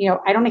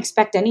 I don't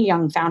expect any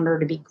young founder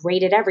to be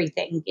great at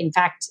everything. In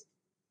fact,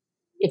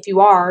 if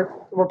you are,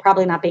 we're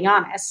probably not being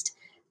honest.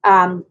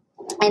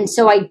 And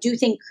so I do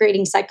think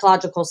creating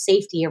psychological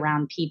safety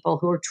around people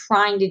who are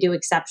trying to do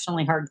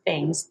exceptionally hard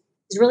things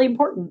is really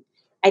important.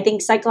 I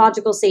think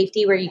psychological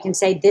safety where you can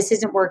say, this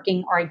isn't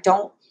working, or I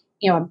don't,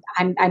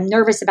 I'm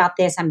nervous about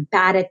this. I'm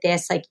bad at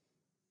this. Like,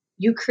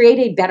 you create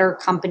a better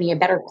company, a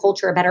better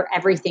culture, a better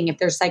everything if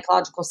there's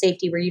psychological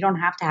safety where you don't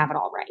have to have it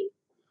all right.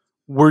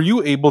 Were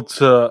you able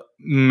to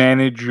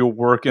manage your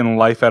work and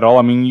life at all?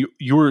 I mean,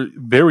 you were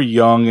very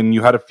young and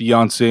you had a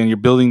fiance and you're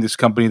building this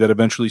company that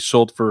eventually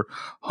sold for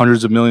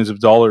hundreds of millions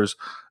of dollars.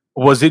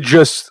 Was it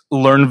just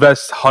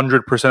LearnVest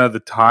 100% of the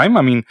time?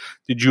 I mean,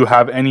 did you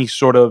have any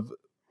sort of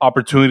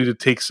opportunity to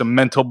take some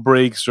mental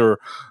breaks or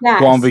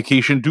go on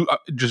vacation,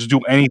 just do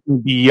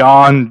anything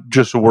beyond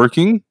just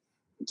working?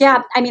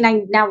 Yeah, I mean,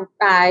 I now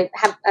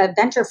have a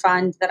venture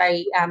fund that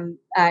I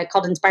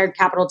called Inspired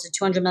Capital. It's a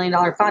 $200 million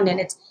fund, and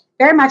it's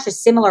very much a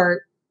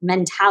similar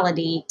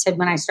mentality to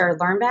when I started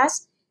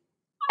LearnVest.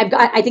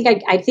 I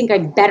think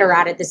I'm better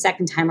at it the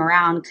second time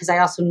around because I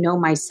also know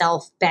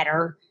myself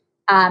better.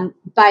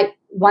 But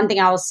one thing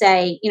I will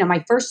say,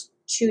 my first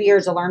 2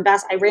 years of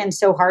LearnVest, I ran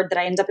so hard that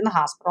I ended up in the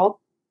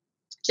hospital.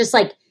 Just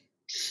like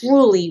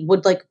truly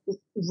would like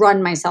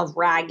run myself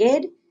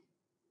ragged.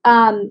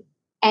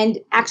 And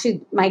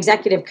actually, my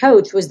executive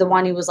coach was the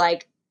one who was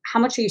like, how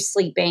much are you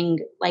sleeping?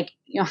 Like,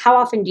 how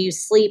often do you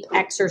sleep,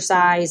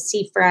 exercise,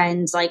 see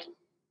friends? Like,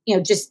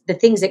 just the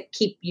things that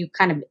keep you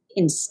kind of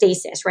in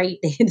stasis, right?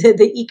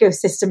 The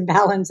ecosystem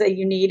balance that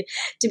you need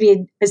to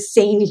be a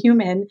sane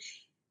human.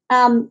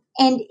 And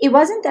it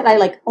wasn't that I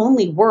like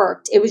only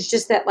worked. It was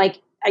just that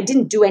like I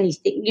didn't do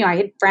anything. I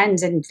had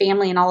friends and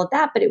family and all of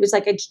that, but it was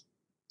like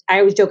I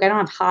always joke, I don't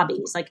have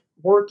hobbies. Like,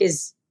 work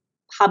is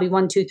hobby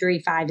 1, 2, 3,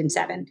 5, and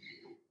 7.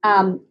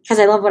 Because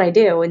I love what I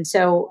do. And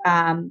so,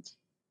 but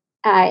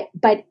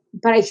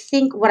I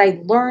think what I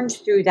learned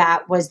through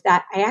that was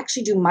that I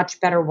actually do much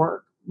better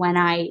work when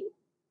I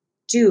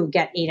do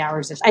get 8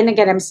 hours of, and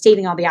again, I'm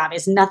stating all the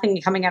obvious,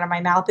 nothing coming out of my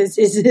mouth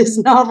is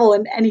novel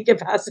in any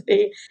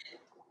capacity.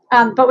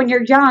 But when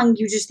you're young,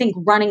 you just think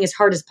running as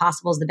hard as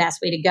possible is the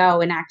best way to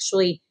go. And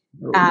actually,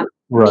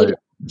 maybe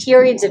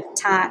periods of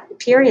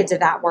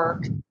that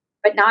work,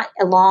 but not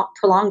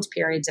prolonged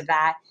periods of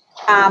that.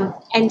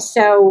 And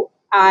so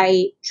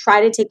I try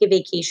to take a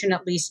vacation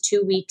at least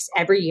 2 weeks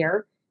every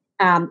year.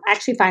 I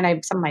actually find I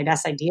have some of my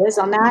best ideas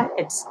on that.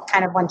 It's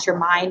kind of once your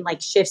mind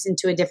like shifts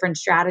into a different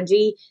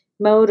strategy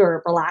mode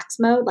or relax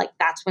mode, like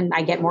that's when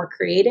I get more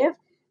creative.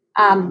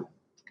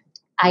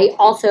 I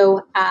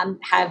also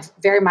have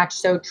very much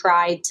so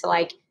tried to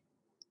like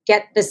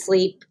get the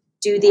sleep,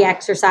 do the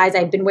exercise.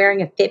 I've been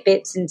wearing a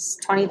Fitbit since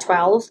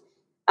 2012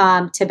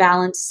 to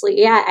balance sleep.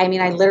 Yeah, I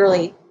mean, I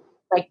literally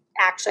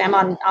actually I'm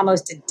on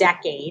almost a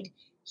decade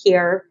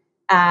here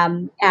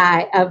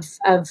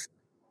of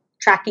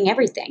tracking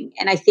everything.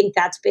 And I think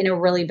that's been a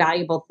really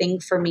valuable thing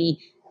for me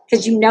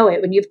because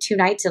it when you have 2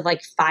 nights of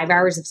like 5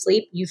 hours of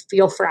sleep, you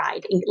feel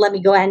fried. And let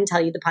me go ahead and tell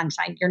you the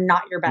punchline. You're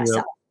not your best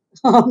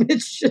self.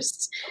 It's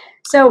just,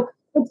 so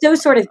it's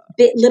those sort of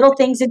little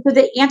things. And so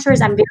the answer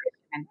is I'm very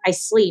human. I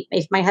sleep.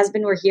 If my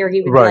husband were here,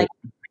 he would be like,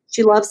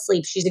 she loves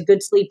sleep. She's a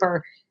good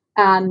sleeper.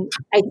 I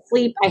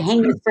sleep, I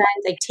hang with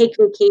friends, I take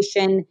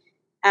vacation.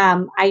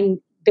 I'm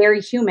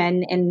very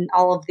human in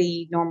all of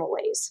the normal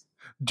ways.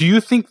 Do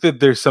you think that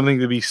there's something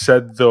to be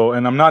said, though,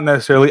 and I'm not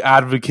necessarily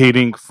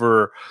advocating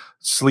for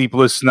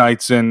sleepless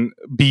nights and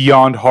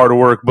beyond hard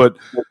work, but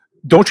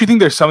don't you think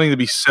there's something to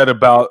be said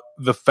about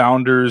the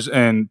founders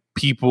and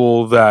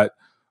people that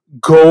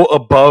go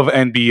above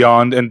and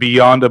beyond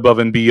above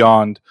and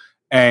beyond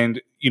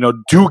and,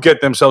 do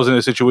get themselves in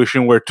a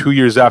situation where 2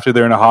 years after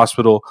they're in a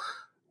hospital?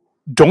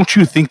 Don't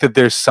you think that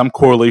there's some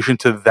correlation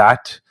to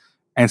that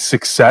and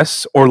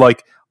success, or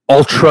like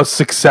ultra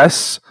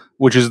success,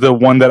 which is the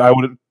one that I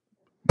would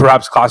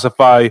perhaps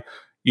classify,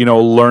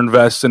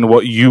 LearnVest and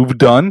what you've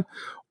done?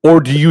 Or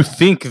do you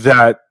think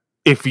that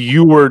if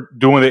you were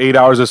doing the 8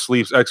 hours of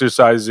sleep,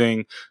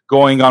 exercising,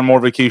 going on more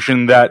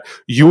vacation, that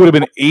you would have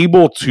been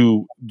able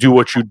to do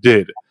what you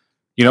did?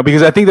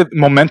 Because I think that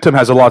momentum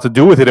has a lot to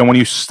do with it. And when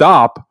you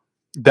stop,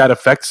 that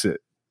affects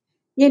it.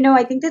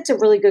 I think that's a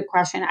really good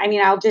question. I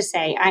mean, I'll just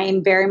say I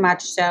am very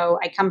much so.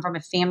 I come from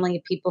a family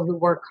of people who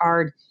work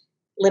hard.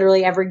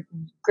 Literally every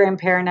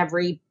grandparent,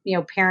 every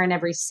parent,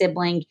 every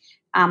sibling.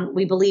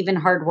 We believe in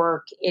hard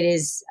work.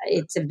 It's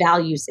a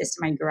value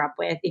system I grew up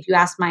with. If you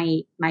ask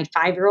my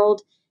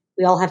 5-year-old,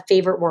 we all have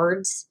favorite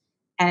words.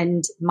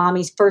 And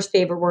mommy's first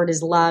favorite word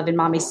is love, and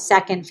mommy's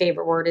second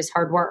favorite word is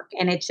hard work.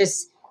 And it's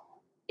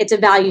a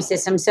value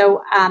system.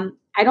 So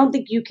I don't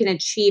think you can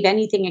achieve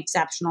anything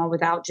exceptional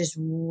without just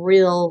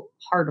real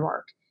hard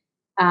work.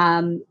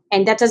 And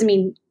that doesn't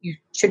mean you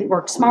shouldn't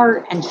work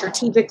smart and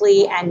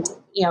strategically and,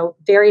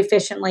 very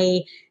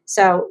efficiently.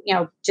 So,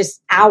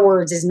 just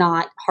hours is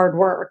not hard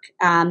work.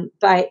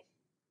 But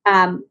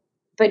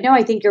no,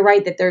 I think you're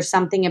right that there's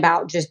something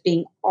about just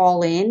being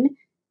all in.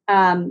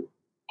 And,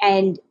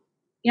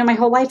 my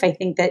whole life, I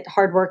think that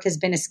hard work has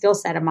been a skill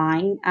set of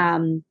mine.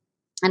 And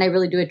I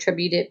really do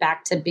attribute it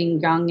back to being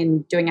young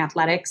and doing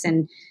athletics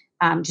and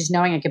just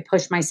knowing I could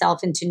push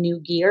myself into new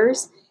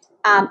gears.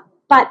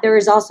 But there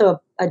is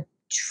also a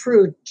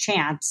true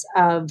chance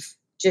of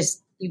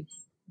just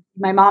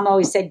my mom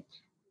always said,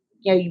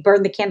 you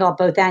burn the candle at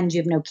both ends,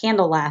 you have no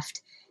candle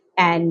left.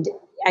 And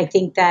I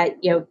think that,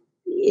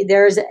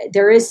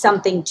 there is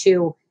something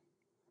to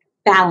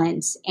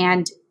balance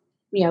and,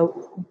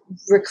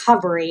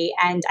 recovery.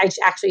 And I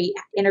actually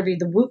interviewed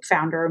the Whoop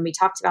founder and we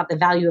talked about the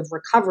value of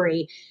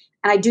recovery.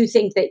 And I do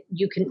think that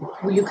you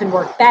can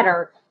work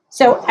better.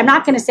 So I'm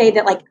not going to say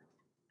that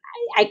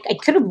I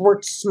could have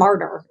worked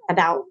smarter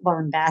about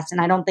LearnVest.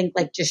 And I don't think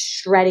just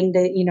shredding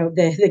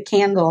the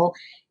candle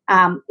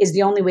is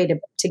the only way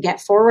to get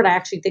forward. I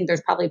actually think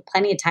there's probably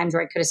plenty of times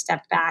where I could have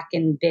stepped back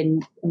and been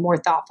more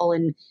thoughtful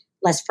and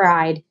less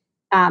fried.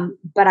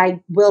 But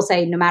I will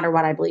say, no matter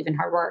what, I believe in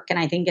hard work. And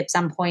I think at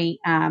some point,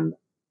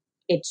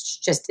 it's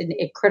just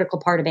a critical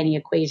part of any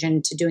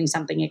equation to doing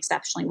something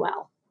exceptionally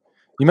well.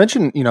 You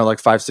mentioned,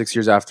 5-6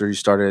 years after you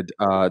started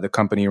the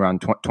company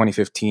around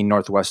 2015,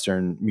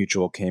 Northwestern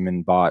Mutual came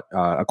and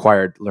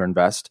acquired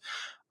LearnVest.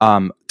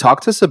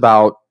 Talk to us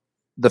about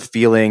the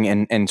feeling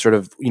and sort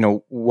of,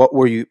 what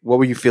were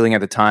you feeling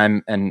at the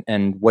time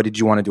and what did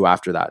you want to do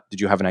after that?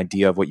 Did you have an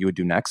idea of what you would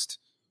do next?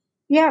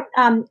 Yeah.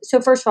 So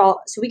first of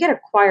all, we got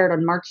acquired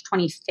on March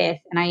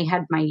 25th and I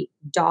had my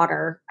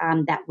daughter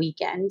that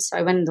weekend. So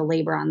I went into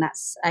labor on that.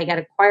 I got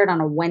acquired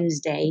on a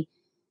Wednesday.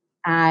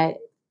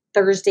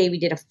 Thursday, we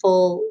did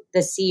the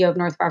CEO of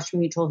Northwestern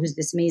Mutual, who's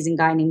this amazing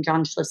guy named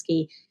John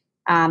Schliffsky.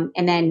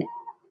 And then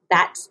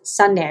that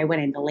Sunday, I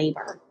went into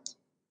labor.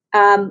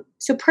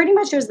 So pretty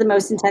much it was the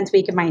most intense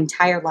week of my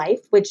entire life,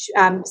 which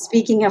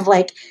speaking of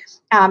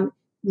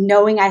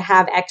knowing I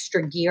have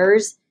extra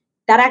gears,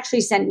 that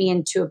actually sent me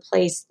into a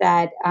place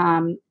that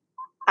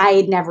I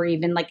had never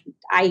even,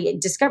 I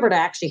discovered I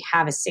actually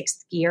have a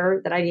sixth gear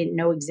that I didn't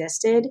know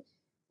existed,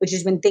 which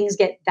is when things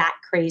get that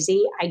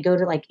crazy, I go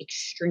to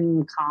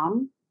extreme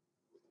calm.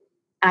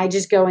 I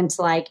just go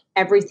into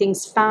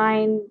everything's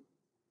fine.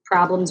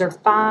 Problems are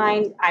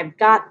fine. I've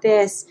got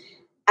this.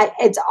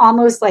 It's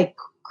almost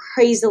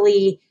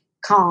crazily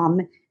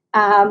calm.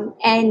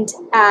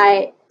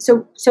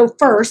 So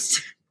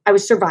first I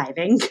was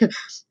surviving.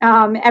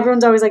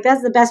 Everyone's always like,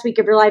 that's the best week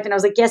of your life. And I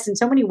was like, yes, in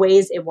so many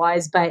ways it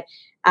was, but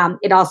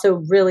it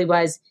also really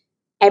was.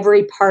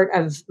 Every part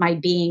of my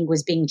being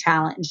was being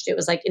challenged. It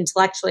was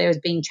intellectually I was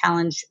being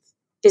challenged.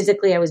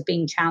 Physically I was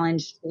being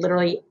challenged,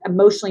 literally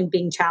emotionally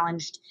being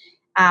challenged.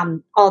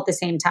 All at the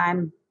same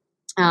time.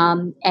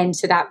 And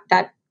so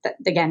that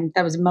again,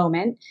 that was a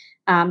moment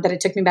that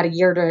it took me about a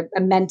year to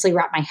mentally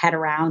wrap my head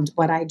around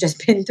what I'd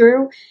just been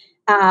through.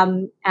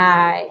 And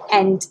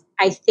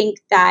I think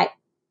that,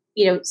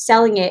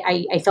 selling it,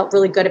 I felt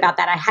really good about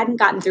that. I hadn't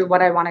gotten through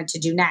what I wanted to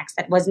do next.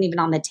 That wasn't even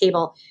on the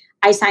table.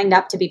 I signed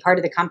up to be part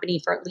of the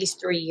company for at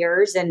least 3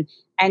 years and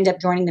I ended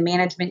up joining the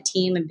management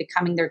team and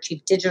becoming their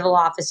chief digital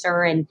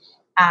officer. And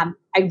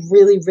I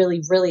really,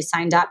 really, really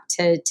signed up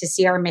to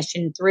see our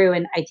mission through.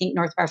 And I think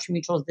Northwestern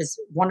Mutual is this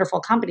wonderful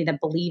company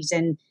that believes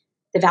in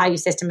the value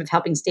system of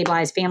helping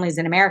stabilize families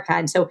in America.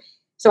 And so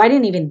I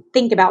didn't even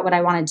think about what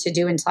I wanted to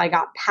do until I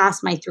got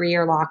past my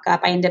 3-year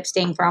lockup. I ended up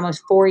staying for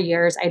almost 4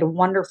 years. I had a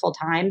wonderful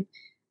time.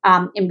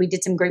 And we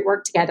did some great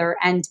work together.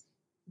 And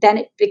then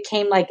it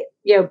became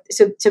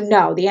so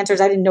no, the answer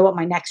is I didn't know what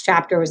my next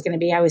chapter was going to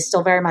be. I was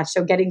still very much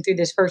so getting through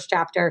this first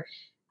chapter.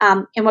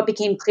 And what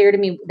became clear to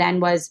me then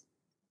was,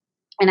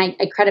 and I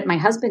credit my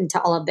husband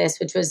to all of this,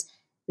 which was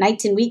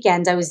nights and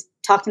weekends. I was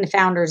talking to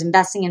founders,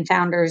 investing in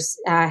founders,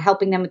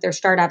 helping them with their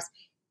startups.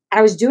 And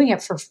I was doing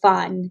it for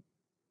fun,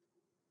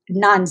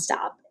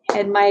 nonstop.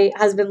 And my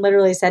husband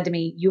literally said to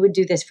me, you would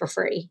do this for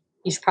free.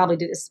 You should probably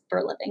do this for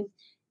a living.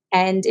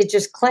 And it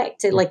just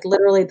clicked. It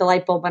literally the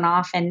light bulb went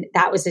off. And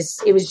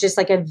it was just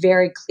a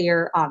very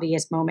clear,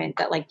 obvious moment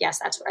that yes,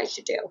 that's what I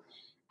should do.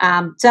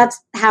 So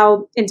that's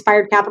how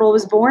Inspired Capital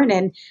was born.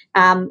 And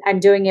I'm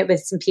doing it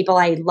with some people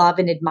I love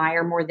and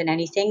admire more than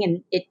anything.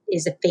 And it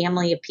is a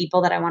family of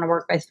people that I want to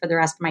work with for the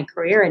rest of my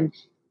career. And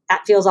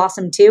that feels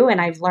awesome too. And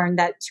I've learned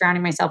that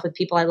surrounding myself with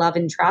people I love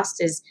and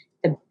trust is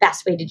the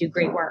best way to do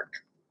great work.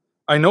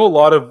 I know a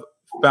lot of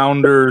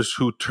founders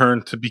who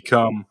turn to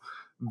become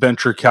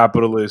venture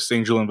capitalists,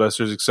 angel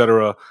investors,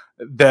 etc.,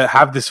 that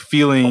have this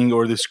feeling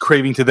or this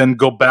craving to then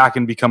go back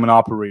and become an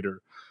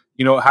operator.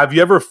 Have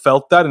you ever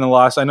felt that in the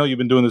last, I know you've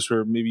been doing this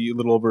for maybe a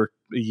little over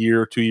a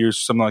year, 2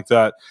 years, something like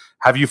that.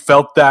 Have you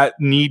felt that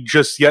need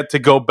just yet to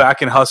go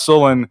back and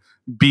hustle and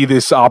be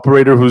this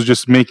operator who's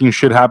just making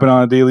shit happen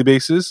on a daily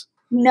basis?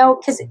 No,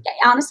 because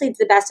honestly, it's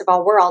the best of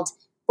all worlds.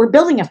 We're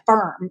building a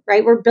firm,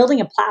 right? We're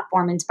building a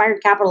platform.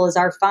 Inspired Capital is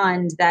our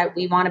fund that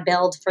we want to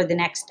build for the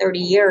next 30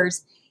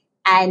 years.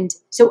 And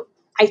so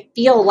I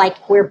feel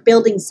like we're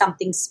building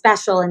something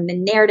special, and the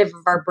narrative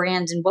of our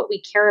brand and what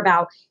we care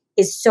about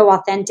is so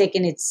authentic,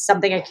 and it's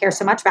something I care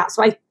so much about.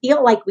 So I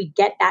feel like we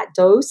get that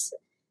dose,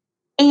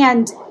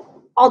 and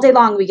all day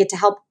long we get to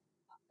help,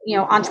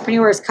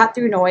 entrepreneurs cut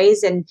through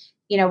noise. And,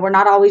 we're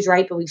not always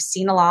right, but we've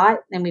seen a lot,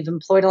 and we've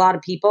employed a lot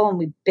of people, and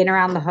we've been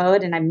around the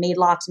hood, and I've made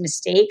lots of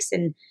mistakes.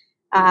 And,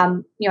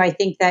 I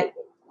think that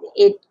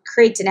it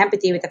creates an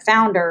empathy with the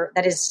founder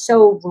that is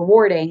so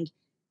rewarding,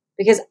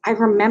 because I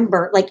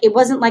remember, it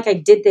wasn't like I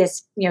did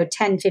this,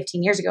 10,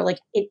 15 years ago.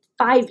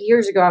 5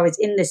 years ago, I was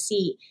in the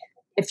seat.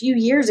 A few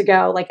years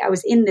ago, I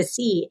was in the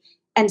seat.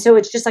 And so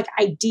it's just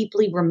I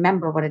deeply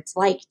remember what it's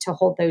like to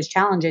hold those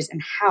challenges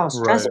and how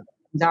stressful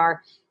things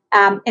are.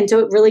 And so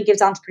it really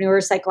gives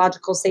entrepreneurs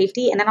psychological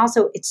safety. And then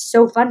also, it's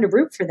so fun to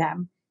root for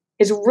them.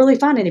 It's really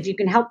fun. And if you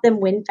can help them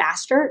win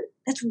faster,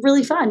 that's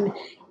really fun.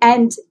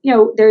 And,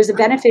 there's a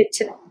benefit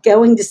to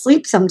going to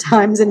sleep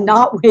sometimes and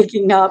not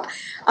waking up.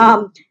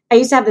 I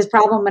used to have this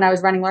problem when I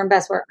was running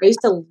LearnVest, where I used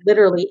to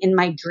literally in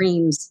my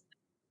dreams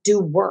do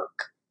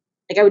work.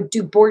 I would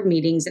do board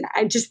meetings, and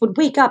I just would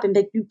wake up and be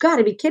like, "You've got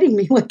to be kidding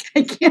me.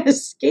 I can't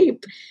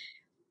escape."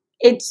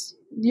 It's,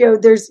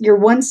 you're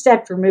one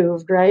step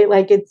removed, right?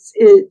 I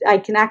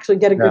can actually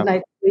get a good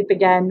night's sleep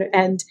again.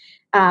 And,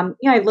 I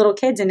have little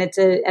kids, and it's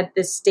at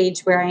this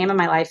stage where I am in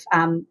my life.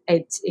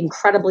 It's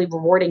incredibly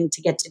rewarding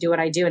to get to do what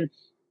I do. And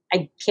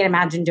I can't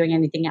imagine doing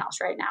anything else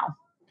right now.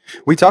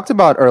 We talked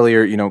about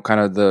earlier, kind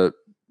of the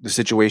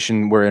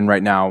situation we're in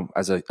right now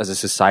as a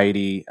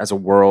society, as a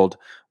world,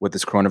 with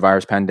this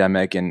coronavirus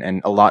pandemic,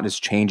 and a lot is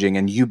changing.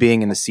 And you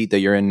being in the seat that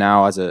you're in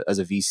now as a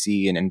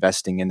VC and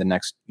investing in the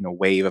next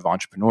wave of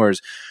entrepreneurs,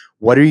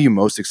 what are you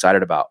most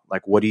excited about?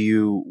 What do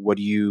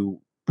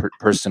you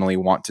personally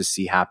want to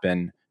see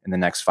happen in the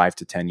next 5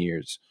 to 10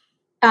 years?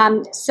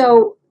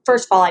 So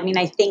first of all,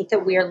 I think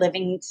that we are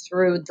living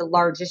through the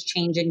largest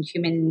change in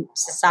human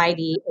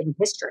society in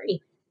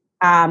history.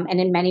 And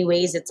in many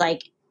ways, it's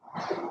like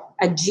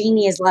a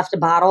genie has left a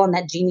bottle, and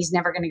that genie's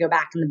never going to go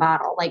back in the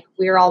bottle.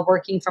 We're all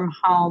working from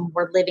home.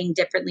 We're living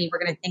differently. We're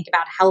going to think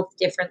about health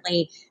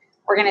differently.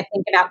 We're going to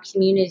think about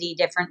community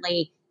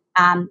differently.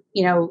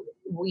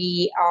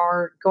 We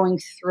are going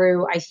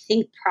through, I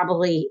think,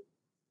 probably,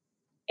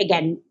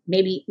 again,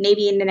 maybe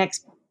in the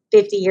next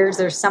 50 years,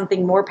 there's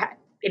something more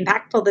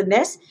impactful than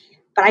this.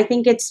 But I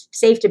think it's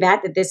safe to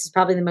bet that this is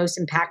probably the most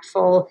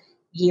impactful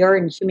year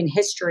in human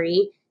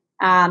history.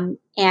 And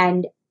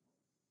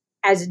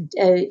as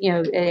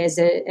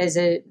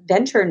a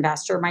venture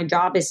investor, my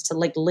job is to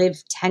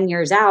live 10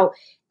 years out.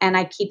 And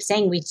I keep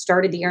saying we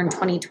started the year in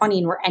 2020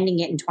 and we're ending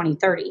it in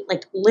 2030.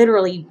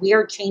 Literally, we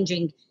are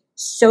changing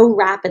so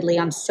rapidly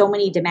on so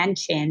many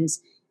dimensions.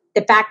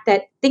 The fact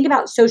that, think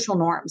about social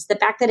norms, the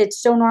fact that it's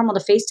so normal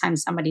to FaceTime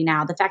somebody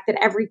now, the fact that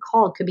every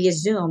call could be a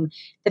Zoom,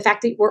 the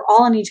fact that we're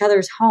all in each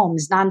other's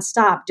homes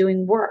nonstop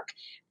doing work,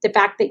 the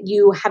fact that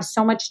you have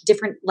so much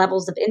different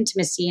levels of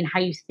intimacy in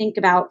how you think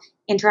about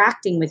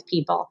interacting with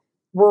people.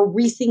 We're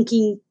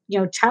rethinking,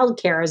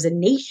 childcare as a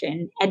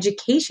nation,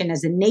 education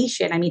as a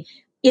nation.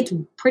 It's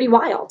pretty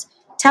wild.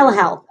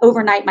 Telehealth.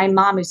 Overnight, my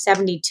mom, who's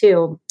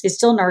 72, is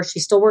still a nurse. She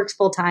still works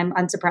full-time,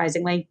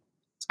 unsurprisingly.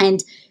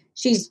 And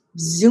she's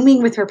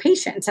Zooming with her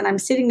patients. And I'm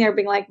sitting there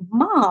being like,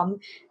 Mom,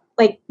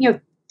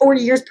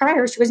 40 years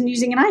prior, she wasn't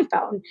using an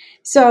iPhone.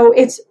 So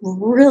it's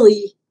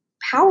really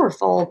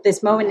powerful,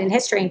 this moment in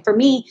history. And for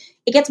me,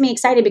 it gets me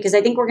excited because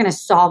I think we're going to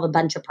solve a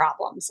bunch of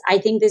problems. I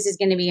think this is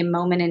going to be a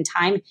moment in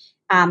time.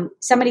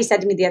 Somebody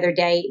said to me the other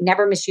day,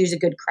 never misuse a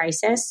good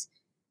crisis.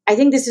 I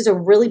think this is a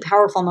really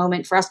powerful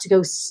moment for us to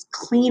go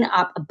clean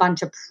up a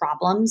bunch of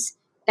problems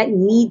that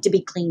need to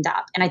be cleaned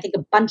up. And I think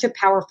a bunch of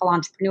powerful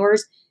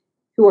entrepreneurs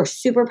who are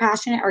super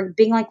passionate are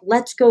being like,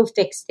 let's go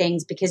fix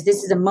things, because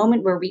this is a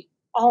moment where we're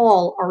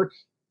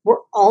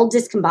all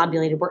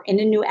discombobulated. We're in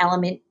a new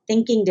element,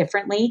 thinking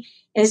differently.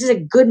 And this is a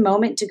good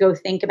moment to go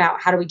think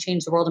about, how do we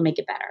change the world and make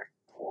it better?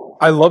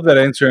 I love that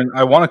answer. And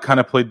I want to kind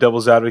of play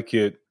devil's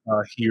advocate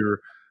here,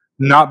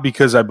 not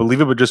because I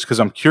believe it, but just because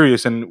I'm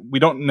curious. And we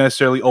don't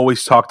necessarily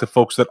always talk to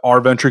folks that are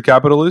venture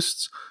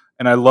capitalists.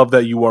 And I love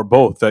that you are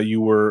both, that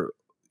you were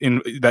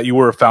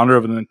a founder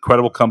of an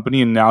incredible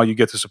company, and now you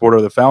get to support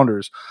other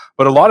founders.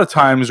 But a lot of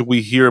times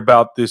we hear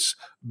about this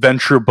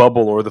venture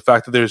bubble, or the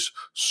fact that there's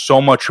so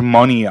much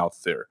money out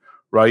there,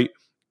 right?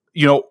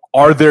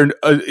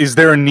 Is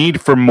there a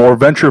need for more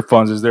venture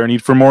funds? Is there a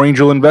need for more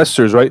angel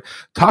investors, right?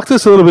 Talk to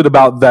us a little bit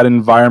about that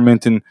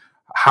environment and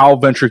how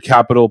venture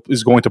capital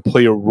is going to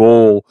play a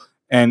role.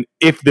 And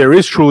if there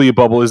is truly a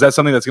bubble, is that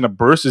something that's going to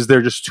burst? Is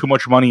there just too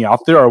much money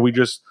out there? Are we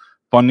just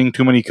funding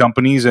too many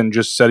companies and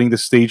just setting the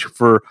stage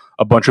for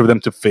a bunch of them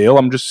to fail?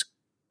 I'm just,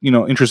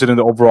 interested in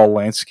the overall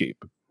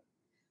landscape.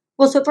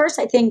 Well, so first,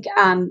 I think,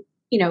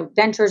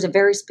 venture is a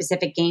very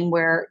specific game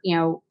where,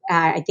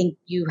 I think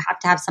you have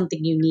to have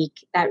something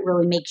unique that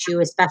really makes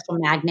you a special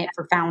magnet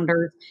for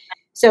founders.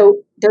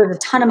 So there's a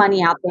ton of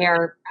money out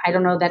there. I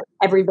don't know that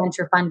every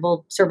venture fund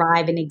will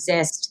survive and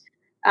exist.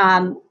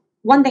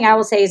 One thing I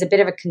will say is a bit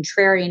of a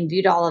contrarian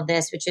view to all of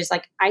this, which is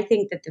like, I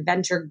think that the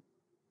venture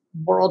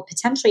world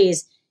potentially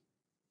is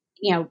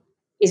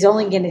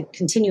only going to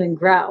continue and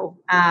grow.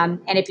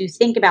 And if you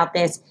think about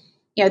this,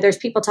 there's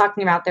people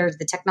talking about there's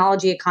the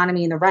technology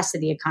economy and the rest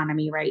of the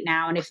economy right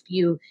now. And if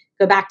you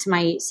go back to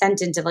my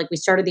sentence of like, we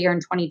started the year in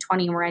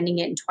 2020 and we're ending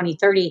it in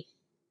 2030,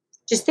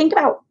 just think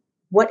about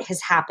what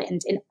has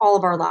happened in all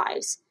of our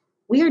lives.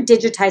 We are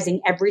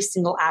digitizing every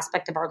single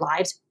aspect of our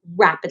lives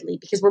rapidly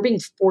because we're being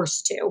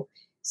forced to.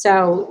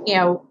 So,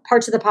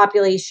 parts of the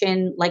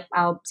population, like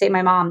I'll say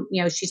my mom,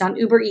 she's on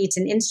Uber Eats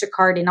and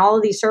Instacart and all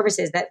of these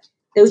services that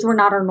those were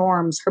not our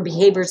norms. Her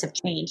behaviors have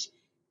changed.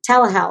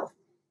 Telehealth,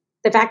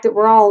 the fact that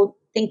we're all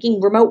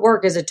thinking remote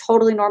work is a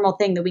totally normal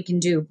thing that we can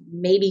do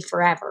maybe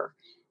forever.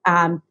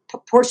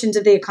 Portions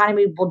of the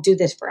economy will do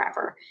this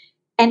forever.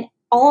 And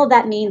all of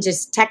that means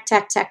is tech,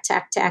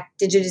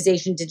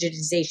 digitization.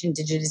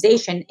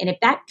 And if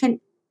that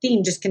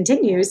theme just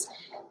continues,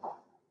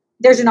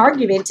 there's an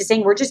argument to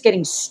saying we're just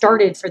getting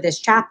started for this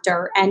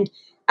chapter. And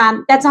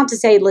that's not to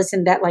say,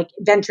 listen, that like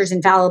venture's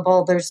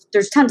infallible.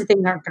 There's tons of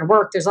things that aren't going to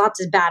work. There's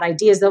lots of bad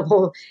ideas that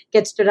will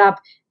get stood up.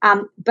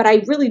 But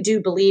I really do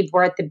believe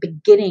we're at the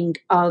beginning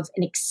of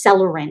an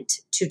accelerant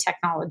to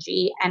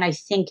technology. And I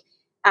think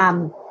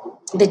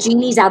the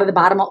genie's out of the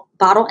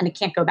bottle and it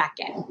can't go back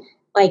in.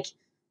 Like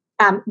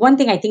one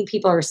thing I think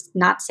people are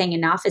not saying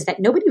enough is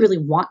that nobody really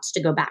wants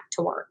to go back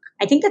to work.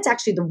 I think that's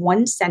actually the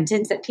one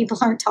sentence that people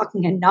aren't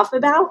talking enough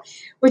about,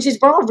 which is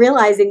we're all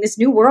realizing this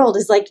new world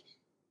is like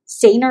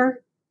saner,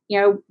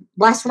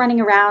 less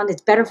running around.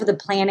 It's better for the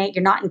planet.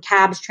 You're not in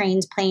cabs,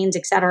 trains, planes,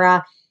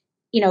 etc.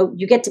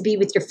 You get to be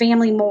with your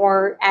family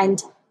more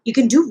and you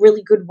can do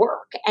really good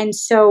work. And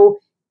so,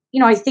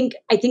 I think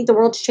the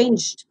world's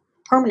changed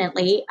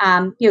permanently.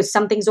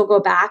 Some things will go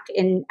back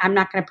and I'm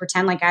not going to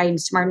pretend like I'm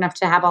smart enough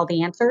to have all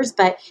the answers,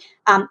 but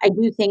I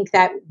do think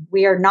that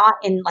we are not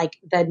in like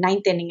the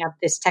ninth inning of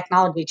this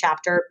technology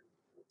chapter.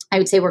 I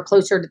would say we're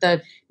closer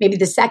to maybe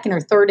the second or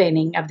third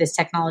inning of this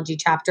technology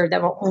chapter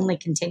that will only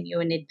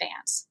continue and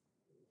advance.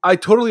 I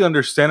totally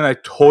understand, and I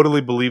totally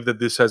believe that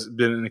this has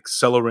been an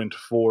accelerant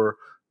for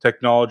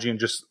technology and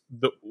just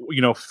the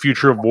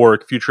future of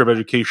work, future of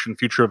education,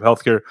 future of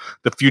healthcare,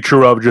 the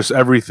future of just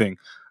everything.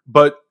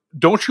 But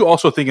don't you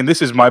also think, and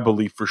this is my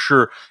belief for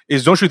sure,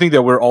 don't you think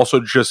that we're also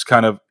just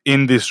kind of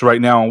in this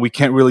right now and we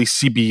can't really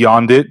see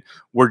beyond it?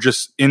 We're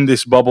just in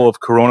this bubble of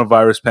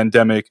coronavirus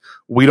pandemic.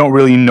 We don't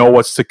really know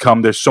what's to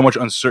come. There's so much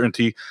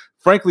uncertainty.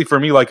 Frankly, for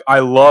me, like I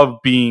love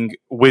being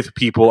with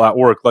people at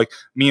work. Like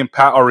me and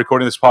Pat are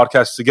recording this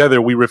podcast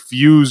together. We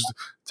refused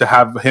to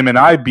have him and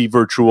I be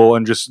virtual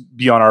and just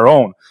be on our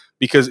own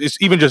because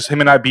it's even just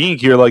him and I being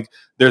here. Like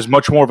there's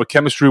much more of a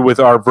chemistry with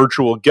our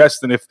virtual guest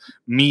than if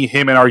me,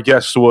 him, and our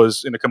guest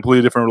was in a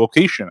completely different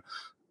location.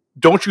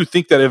 Don't you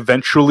think that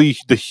eventually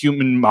the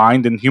human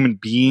mind and human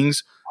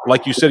beings,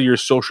 like you said, you're a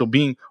social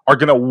being, are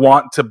going to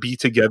want to be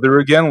together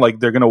again? Like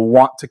they're going to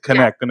want to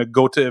connect, going to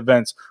go to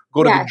events,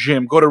 go to the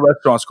gym, go to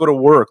restaurants, go to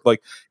work.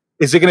 Like,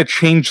 is it going to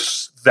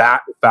change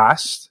that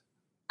fast?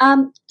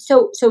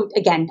 So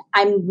again,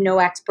 I'm no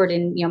expert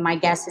in, my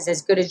guess is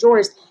as good as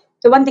yours.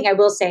 The one thing I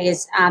will say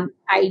is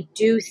I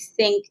do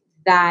think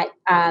that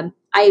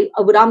I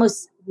would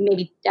almost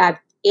maybe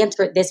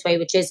answer it this way,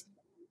 which is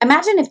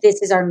imagine if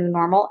this is our new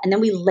normal and then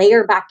we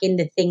layer back in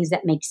the things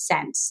that make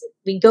sense.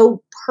 We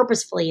go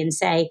purposefully and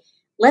say,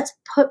 let's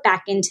put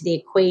back into the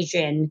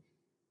equation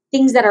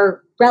things that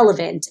are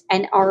relevant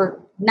and are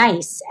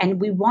nice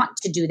and we want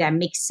to do them,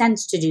 make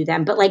sense to do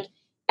them. But like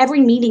every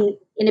meeting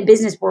in a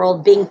business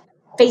world being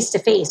face to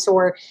face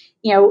or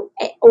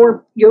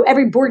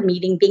every board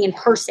meeting being in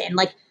person,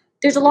 like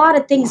there's a lot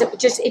of things that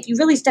just, if you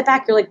really step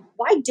back, you're like,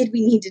 why did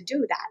we need to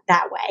do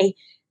that way?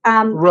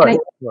 Right.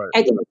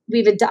 I think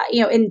we've,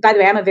 and by the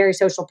way, I'm a very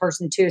social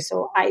person too.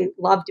 So I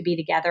love to be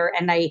together.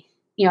 And I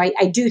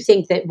do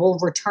think that we'll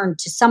return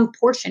to some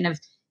portion of,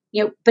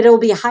 but it will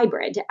be a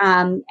hybrid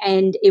and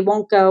it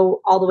won't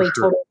go all the way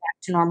totally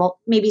back to normal.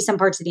 Maybe some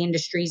parts of the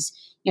industries,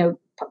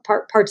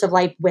 parts of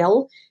life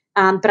will.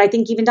 But I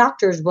think even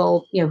doctors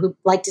will, who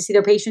like to see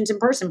their patients in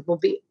person will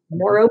be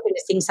more open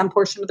to seeing some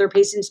portion of their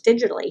patients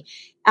digitally.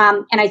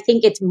 And I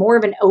think it's more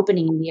of an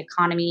opening in the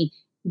economy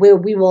where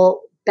we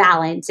will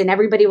balance and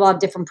everybody will have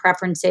different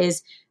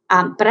preferences.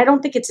 But I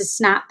don't think it's a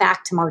snap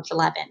back to March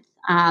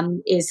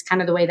 11th is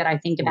kind of the way that I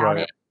think about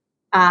it.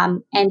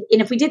 And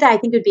if we did that, I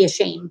think it would be a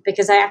shame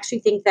because I actually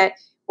think that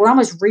we're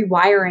almost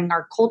rewiring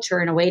our culture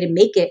in a way to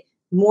make it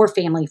more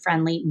family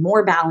friendly,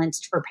 more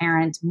balanced for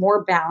parents,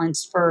 more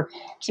balanced for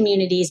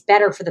communities,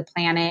 better for the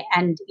planet.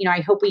 And, I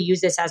hope we use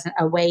this as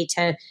a way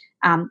to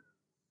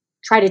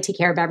try to take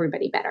care of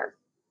everybody better.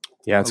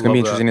 Yeah, it's going to be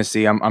interesting to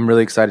see. I'm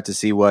really excited to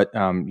see what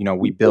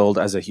we build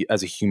as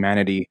a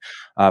humanity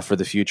for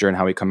the future and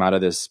how we come out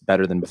of this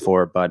better than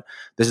before. But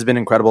this has been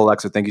incredible,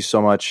 Alexa. Thank you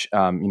so much,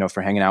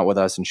 for hanging out with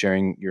us and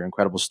sharing your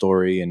incredible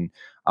story, and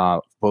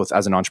both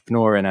as an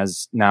entrepreneur and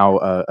as now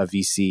a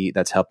VC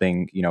that's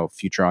helping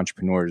future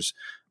entrepreneurs.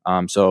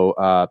 So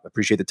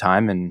appreciate the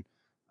time, and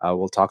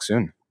we'll talk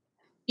soon.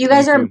 You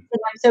guys are amazing.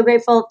 I'm so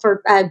grateful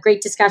for a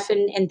great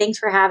discussion, and thanks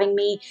for having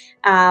me.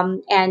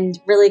 And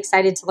really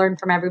excited to learn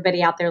from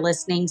everybody out there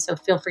listening. So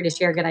feel free to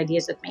share good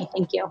ideas with me.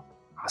 Thank you.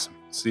 Awesome.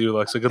 See you,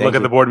 Alexa. Good luck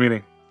at the board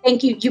meeting.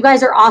 Thank you. You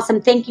guys are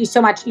awesome. Thank you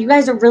so much. You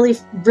guys are really,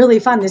 really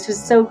fun. This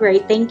was so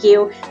great. Thank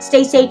you.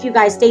 Stay safe, you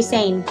guys. Stay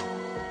sane.